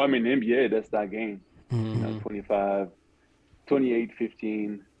 Well, I mean, the NBA, that's that game. 28,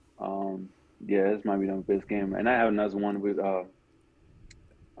 15. Yeah, this might be the best game. And I have another one with I'm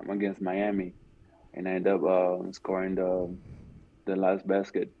against Miami, and I end up scoring the last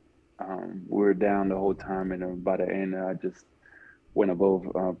basket. We were down the whole time, and by the end, I just went above,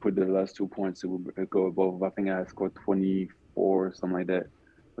 put the last 2 points to go above. I think I scored 24, something like that,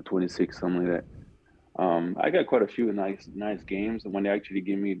 or 26, something like that. I got quite a few nice games. When they actually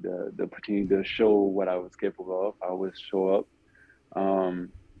gave me the opportunity to show what I was capable of, I would show up. Um,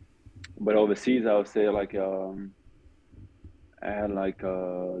 but overseas, I would say like I had like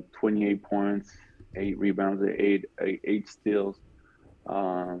 28 points, 8 rebounds, eight steals.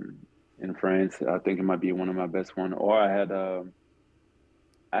 Um, in France, I think it might be one of my best one. Or I had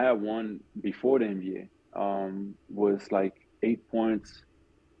one before the NBA. Was like 8 points,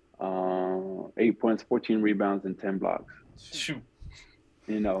 8 points, 14 rebounds, and 10 blocks. Shoot.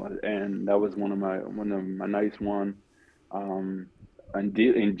 And that was one of my nice one. Um, in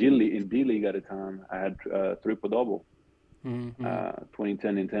D League at the time, I had triple double, Mm-hmm. 20,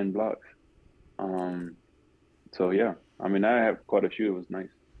 10, and 10 blocks. Um, so yeah, I mean, I have quite a few. It was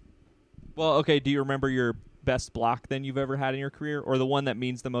nice. Well, okay. Do you remember your best block then you've ever had in your career, or the one that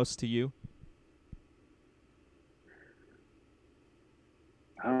means the most to you?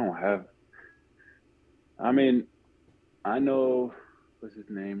 I don't have. I mean, I know what's his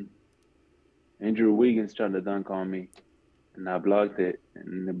name. Andrew Wiggins tried to dunk on me, and I blocked it,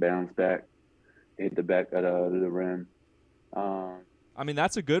 and it bounced back, hit the back of the rim. Um, I mean,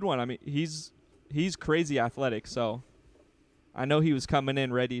 that's a good one. I mean, he's crazy athletic, so I know he was coming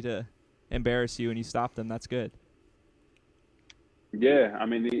in ready to embarrass you, and you stopped him. That's good. yeah, I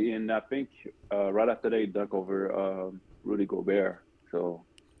mean, and I think right after they dunked over Rudy Gobert. So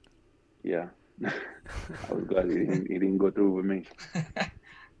yeah, I was glad he didn't go through with me.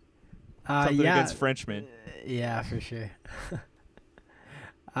 Something Yeah, against Frenchmen. yeah, for sure.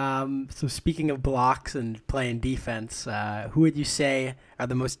 So speaking of blocks and playing defense, who would you say are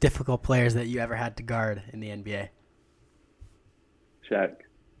the most difficult players that you ever had to guard in the NBA? Shaq.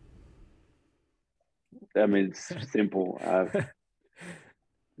 I mean, it's simple.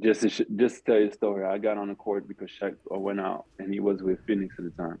 Just tell you a story. I got on the court because Shaq went out, and he was with Phoenix at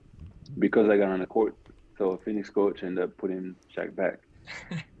the time. Because I got on the court, so Phoenix coach ended up putting Shaq back,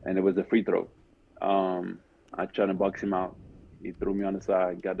 and it was a free throw. I tried to box him out. He threw me on the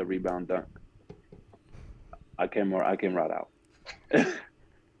side, got the rebound, dunk. I came right out.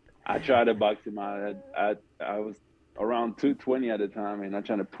 I tried to box him out. I was around 220 at the time, and I'm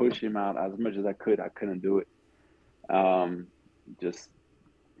trying to push him out as much as I could. I couldn't do it. Um, just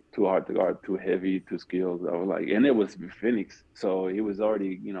too hard to guard, too heavy, too skilled. I was like, and it was Phoenix, so he was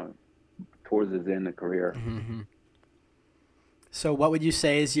already, towards his end of career. Mm-hmm. So what would you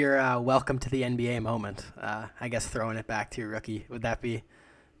say is your welcome to the NBA moment? I guess throwing it back to your rookie. That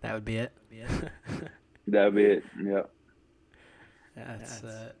would be it? That'd be it. Yeah.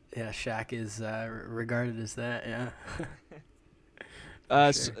 Yeah, Shaq is regarded as that,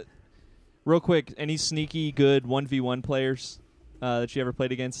 yeah. Sure. Real quick, any sneaky good 1v1 players that you ever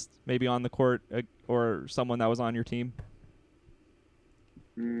played against, maybe on the court or someone that was on your team?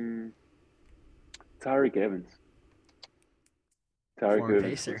 Tyreek Evans. Tyreek Former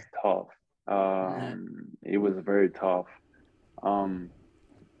Evans Pacer. was tough. It was very tough. I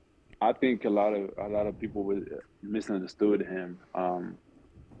think a lot of people misunderstood him,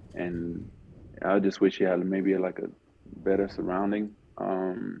 and I just wish he had maybe like a better surrounding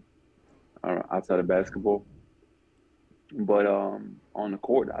outside of basketball. But on the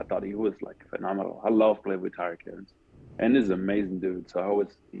court, I thought he was like phenomenal. I love playing with Tyreek Evans, and he's an amazing dude. So I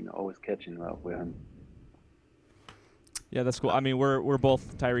always catching up with him. Yeah, that's cool. I mean, we're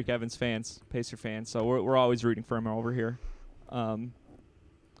both Tyreek Evans fans, Pacer fans, so we're always rooting for him over here.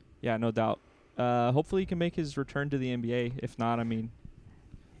 Yeah, no doubt. Hopefully he can make his return to the NBA. If not, I mean,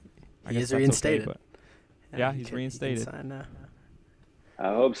 I guess is that's reinstated. Okay, but yeah, he's reinstated. He can sign now. I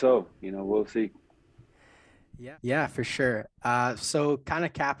hope so. We'll see. Yeah, for sure. So kind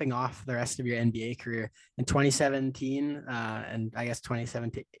of capping off the rest of your NBA career in 2017 and I guess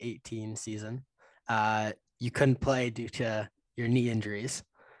 2017-18 season, you couldn't play due to your knee injuries,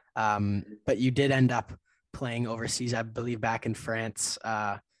 but you did end up playing overseas, I believe, back in France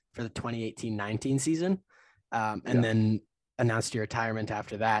for the 2018-19 season, and then announced your retirement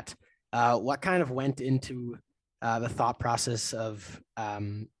after that. What kind of went into the thought process of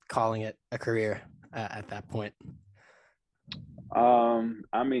calling it a career at that point?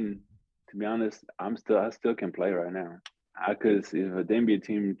 I mean, to be honest, I still can play right now. I could, if a NBA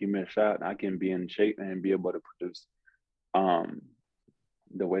team give me a shot, I can be in shape and be able to produce.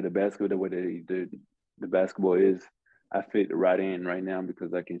 The way the basketball is, I fit right in right now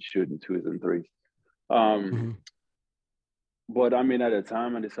because I can shoot in twos and threes. But I mean, at the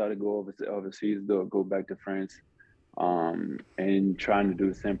time I decided to go overseas, go back to France. and trying to do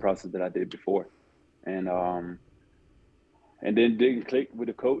the same process that I did before. And then didn't click with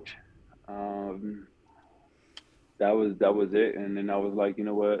the coach. That was it. And then I was like, you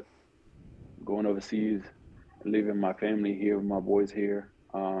know what, going overseas, leaving my family here, my boys here,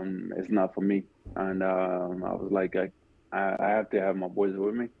 it's not for me. And I was like, I have to have my boys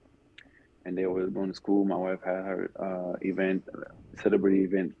with me. And they were going to school. My wife had her celebrity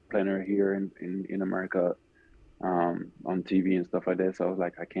event planner here in America, on TV and stuff like that. So I was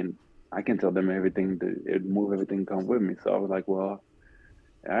like, I can tell them everything, move everything, come with me. So I was like, well,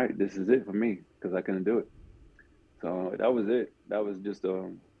 all right, this is it for me because I couldn't do it. So that was it. That was just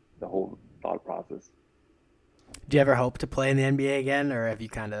the whole thought process. Do you ever hope to play in the NBA again, or have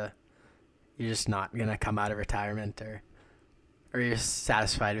you're just not gonna come out of retirement, or you're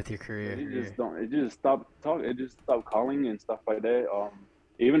satisfied with your career? It just stopped talking. It just stopped calling and stuff like that.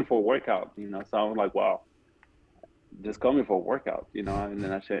 Even for workout, So I was like, wow, just call me for a workout, and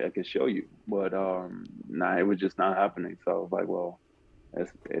then I could show you. But nah, it was just not happening. So I was like, well,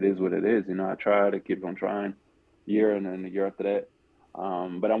 it is what it is. I tried to keep on trying, year and then the year after that.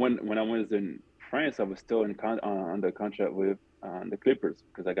 But when I was in France, I was still under contract with the Clippers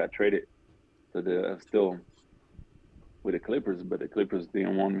because I got traded. So I was still with the Clippers, but the Clippers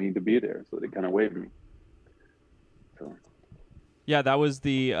didn't want me to be there, so they kind of waived me. So. Yeah, that was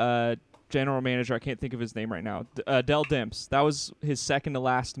the general manager. I can't think of his name right now. Dell Demps. That was his second to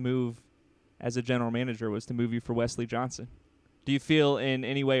last move as a general manager, was to move you for Wesley Johnson. Do you feel in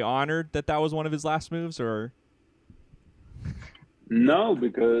any way honored that was one of his last moves, or? No,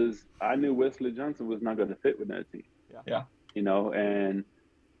 because I knew Wesley Johnson was not going to fit with that team. Yeah. And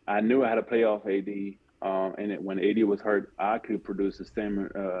I knew I had to play off AD. And when AD was hurt, I could produce the same,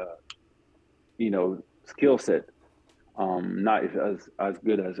 skill set. Not as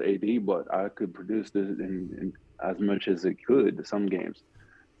good as AD, but I could produce this in as much as it could some games.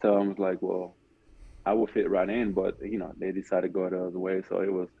 So I was like, well, I will fit right in, but they decided to go the other way, so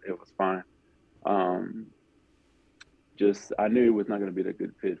it was fine. I knew it was not going to be a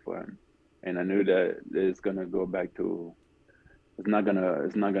good fit for him, and I knew that it's going to go back to it's not gonna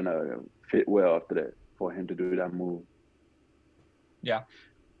fit well after that for him to do that move. Yeah.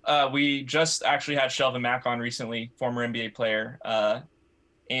 We just actually had Shelvin Mack on recently, former NBA player,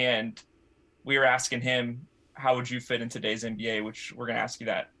 and we were asking him, how would you fit in today's NBA, which we're going to ask you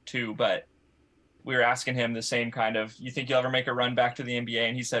that too, but we were asking him the same kind of, you think you'll ever make a run back to the NBA?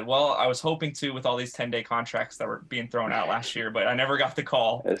 And he said, well, I was hoping to with all these 10-day contracts that were being thrown out last year, but I never got the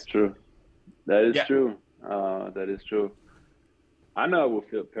call. That's true. That is true. That is true. I know I will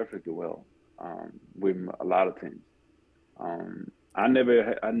fit perfectly well with a lot of teams. I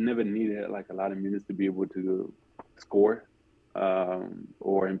never needed like a lot of minutes to be able to score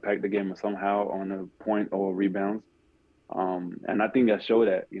or impact the game somehow on a point or rebounds. And I think I show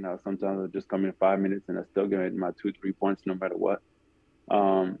that, sometimes I just come in 5 minutes and I still get my 2-3 points no matter what.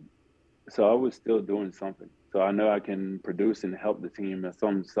 So I was still doing something. So I know I can produce and help the team at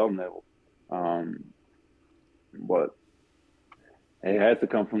some level. But it has to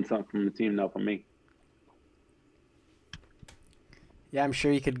come from the team, not from me. Yeah, I'm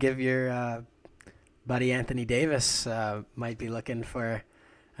sure you could give your buddy Anthony Davis might be looking for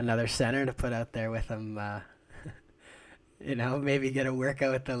another center to put out there with him. Maybe get a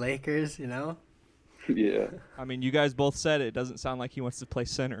workout with the Lakers, Yeah. I mean, you guys both said it doesn't sound like he wants to play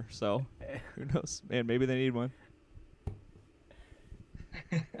center, so who knows? Man, maybe they need one.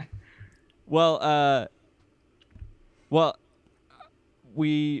 Well,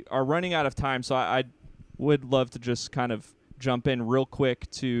 we are running out of time, so I would love to just kind of jump in real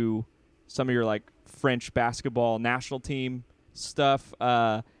quick to some of your French basketball national team stuff.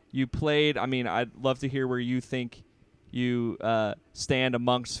 You played. I mean, I'd love to hear where you think you stand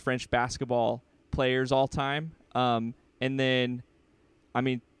amongst French basketball players all time. And then, I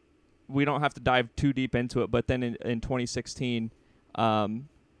mean, we don't have to dive too deep into it, but then in 2016,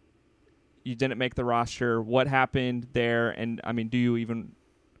 you didn't make the roster. What happened there? And, I mean, do you even,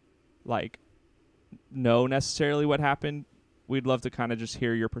 know necessarily what happened? We'd love to kind of just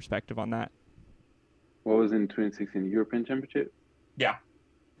hear your perspective on that. What was in 2016, European Championship? Yeah.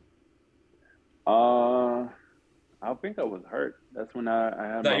 I think I was hurt. That's when I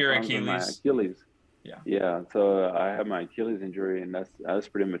had my Achilles. Yeah. Yeah. So I had my Achilles injury, and that's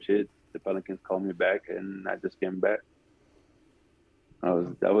pretty much it. The Pelicans called me back, and I just came back.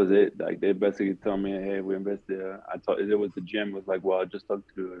 That was it. They basically told me, hey, we invested. I thought it was the gym. Was like, well, I just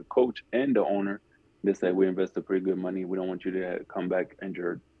talked to the coach and the owner. They said we invested pretty good money. We don't want you to come back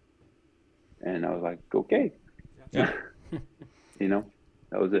injured. And I was like, okay. Yeah.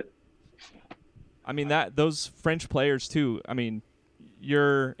 That was it. I mean, those French players too. I mean,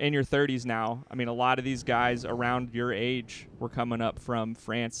 you're in your 30s now. I mean, a lot of these guys around your age were coming up from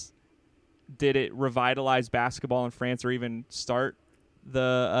France. Did it revitalize basketball in France, or even start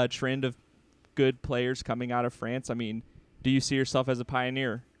the trend of good players coming out of France? I mean, do you see yourself as a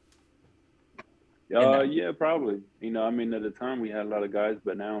pioneer? Yeah, probably. You know, I mean, at the time we had a lot of guys,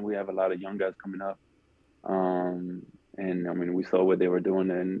 but now we have a lot of young guys coming up. And I mean, we saw what they were doing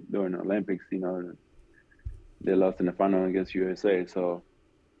during the Olympics. You know, they lost in the final against USA. So,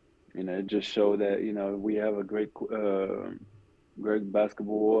 you know, it just showed that, you know, we have a great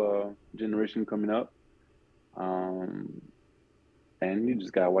basketball generation coming up. And you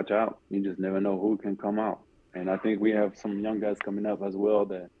just gotta watch out. You just never know who can come out. And I think we have some young guys coming up as well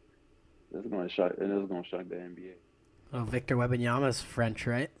that's gonna shock the NBA. Oh, Victor Wembanyama's French,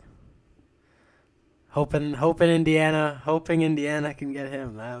 right? Hoping Indiana can get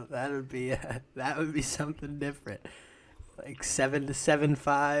him. That would be something different. Like 7 to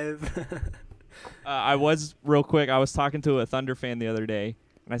 7-5. I was talking to a Thunder fan the other day,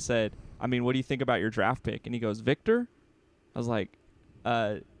 and I said, I mean, what do you think about your draft pick? And he goes, Victor? I was like,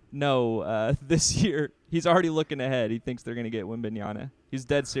 no, this year he's already looking ahead. He thinks they're going to get Wembanyama. He's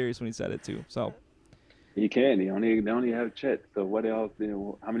dead serious when he said it too. So he can. They only have Chet. So what else?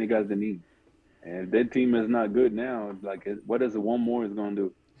 How many guys they need? And if that team is not good now, like, what is the one more is going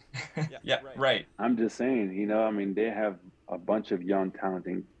to do? Yeah, right. I'm just saying, you know, I mean, they have a bunch of young,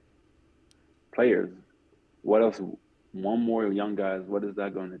 talented players. What else? One more young guys, what is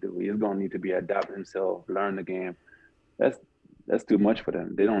that going to do? He's going to need to be adapt himself, learn the game. That's too much for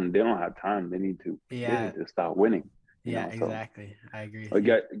them. They don't have time. They need to start winning. Yeah, know, exactly. So. I agree.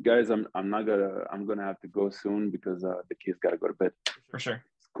 Guys, I'm gonna have to go soon because the kids gotta go to bed. For sure.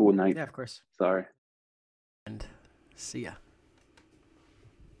 Cool night. Yeah, of course. Sorry. And see ya.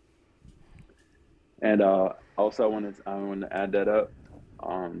 And also, I want to add that up.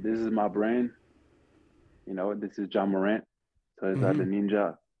 This is my brand. You know, this is John Morant. So it's got the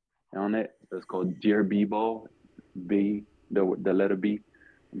ninja on it. It's called Dear B-Ball. B, the letter B,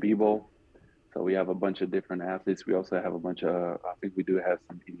 B-Ball. So we have a bunch of different athletes. We also have a bunch of, I think we do have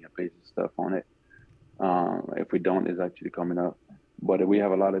some India pages stuff on it. If we don't, it's actually coming up. But we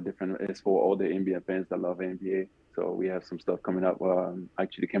have a lot of different, it's for all the NBA fans that love NBA. So we have some stuff coming up.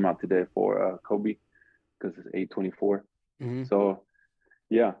 Actually came out today for Kobe because it's 8/24. So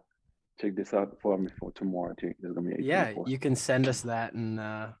yeah, check this out for me for tomorrow too. There's gonna be 8/24. Yeah, you can send us that and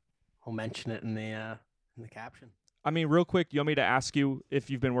we'll mention it in the caption. I mean, real quick, you want me to ask you if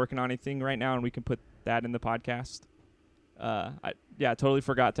you've been working on anything right now, and we can put that in the podcast? I totally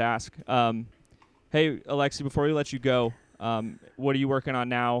forgot to ask. Hey, Alexi, before we let you go, what are you working on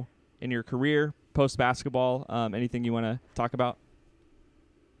now in your career, post-basketball? Anything you want to talk about?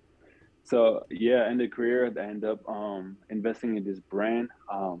 So, yeah, in the career, I end up investing in this brand.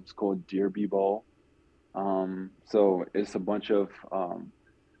 It's called Dear B-Ball. So it's a bunch of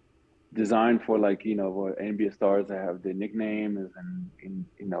designed for, like, you know, for NBA stars that have their nicknames and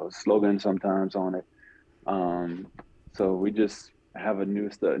you know, slogans sometimes on it. So we just have a new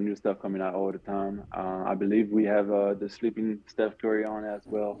stuff coming out all the time. I believe we have the Sleeping Steph Curry on as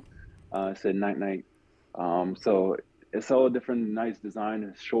well. It said night. So it's all different nice design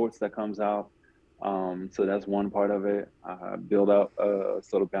and shorts that comes out. So that's one part of it. I build out a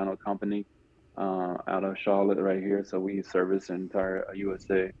solar panel company out of Charlotte right here. So we service the entire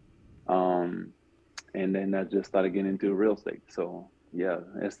USA. And then I just started getting into real estate. So yeah,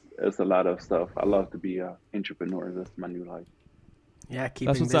 it's a lot of stuff. I love to be an entrepreneur. That's my new life. Yeah,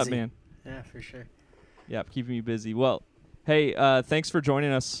 that's what's busy. up, man. Yeah, for sure. Yeah, keeping me busy. Well, hey, thanks for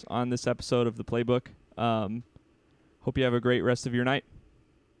joining us on this episode of The Playbook. Hope you have a great rest of your night.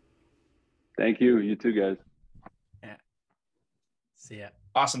 Thank you. You too, guys. Yeah. See ya.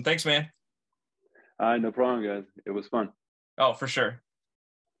 Awesome. Thanks, man. No problem, guys. It was fun. Oh, for sure.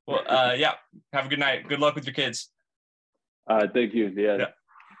 Well, yeah. Have a good night. Good luck with your kids. Thank you. Yeah.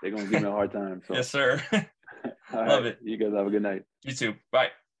 They're going to give me a hard time. So. Yes, sir. Love it. You guys have a good night. You too. Bye.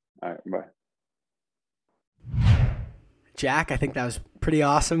 All right. Bye. Jack, I think that was pretty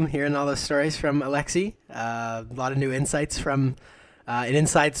awesome hearing all those stories from Alexi. A lot of new insights from an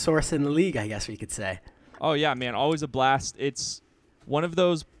inside source in the league, I guess we could say. Oh, yeah, man. Always a blast. It's one of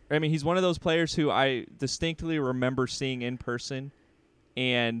those – I mean, he's one of those players who I distinctly remember seeing in person.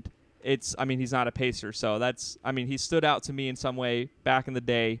 And it's – I mean, he's not a Pacer. So that's – I mean, he stood out to me in some way back in the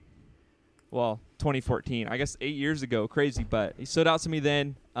day. Well, 2014. I guess 8 years ago. Crazy. But he stood out to me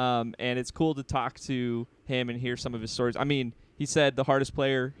then. And it's cool to talk to him and hear some of his stories. I mean, he said the hardest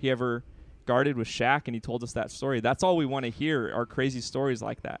player he ever guarded was Shaq, and he told us that story. That's all we want to hear are crazy stories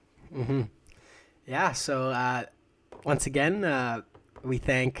like that. Mm-hmm. Yeah, so once again, we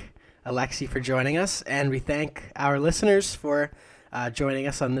thank Alexi for joining us, and we thank our listeners for joining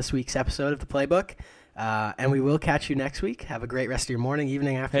us on this week's episode of The Playbook. And we will catch you next week. Have a great rest of your morning,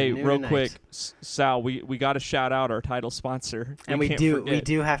 evening, afternoon. Hey, real and quick, night. Sal, we got to shout out our title sponsor. And we can't do forget.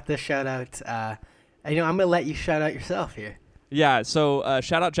 have to shout out. I'm gonna let you shout out yourself here. Yeah, so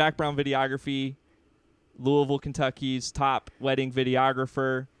shout out Jack Brown Videography, Louisville, Kentucky's top wedding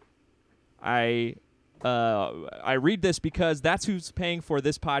videographer. I read this because that's who's paying for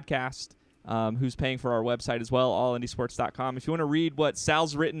this podcast, who's paying for our website as well, allindysports.com. If you want to read what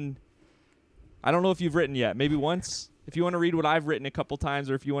Sal's written, I don't know if you've written yet, maybe once. If you want to read what I've written a couple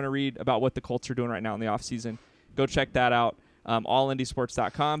times, or if you want to read about what the Colts are doing right now in the offseason, go check that out,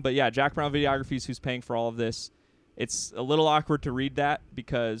 allindysports.com. But yeah, Jack Brown Videography is who's paying for all of this. It's a little awkward to read that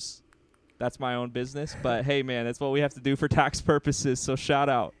because that's my own business. But hey, man, that's what we have to do for tax purposes, so shout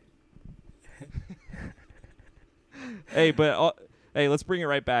out. Hey, let's bring it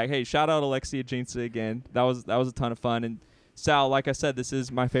right back. Hey, shout out Alexi Ajinça again. That was a ton of fun. And Sal, like I said, this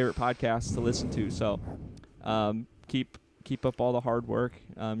is my favorite podcast to listen to. So keep up all the hard work.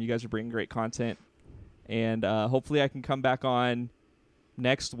 You guys are bringing great content, and hopefully I can come back on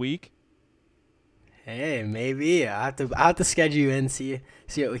next week. Hey, maybe I'll have to schedule you in, see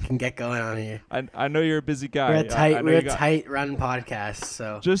what we can get going on here. I know you're a busy guy. We're a tight run podcast,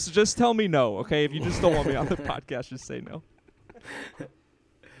 so just tell me no, okay? If you just don't want me on the podcast, just say no.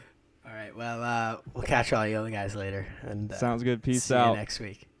 All right. Well, we'll catch all you other guys later. And sounds good. Peace see out. you next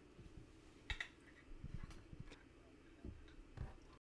week.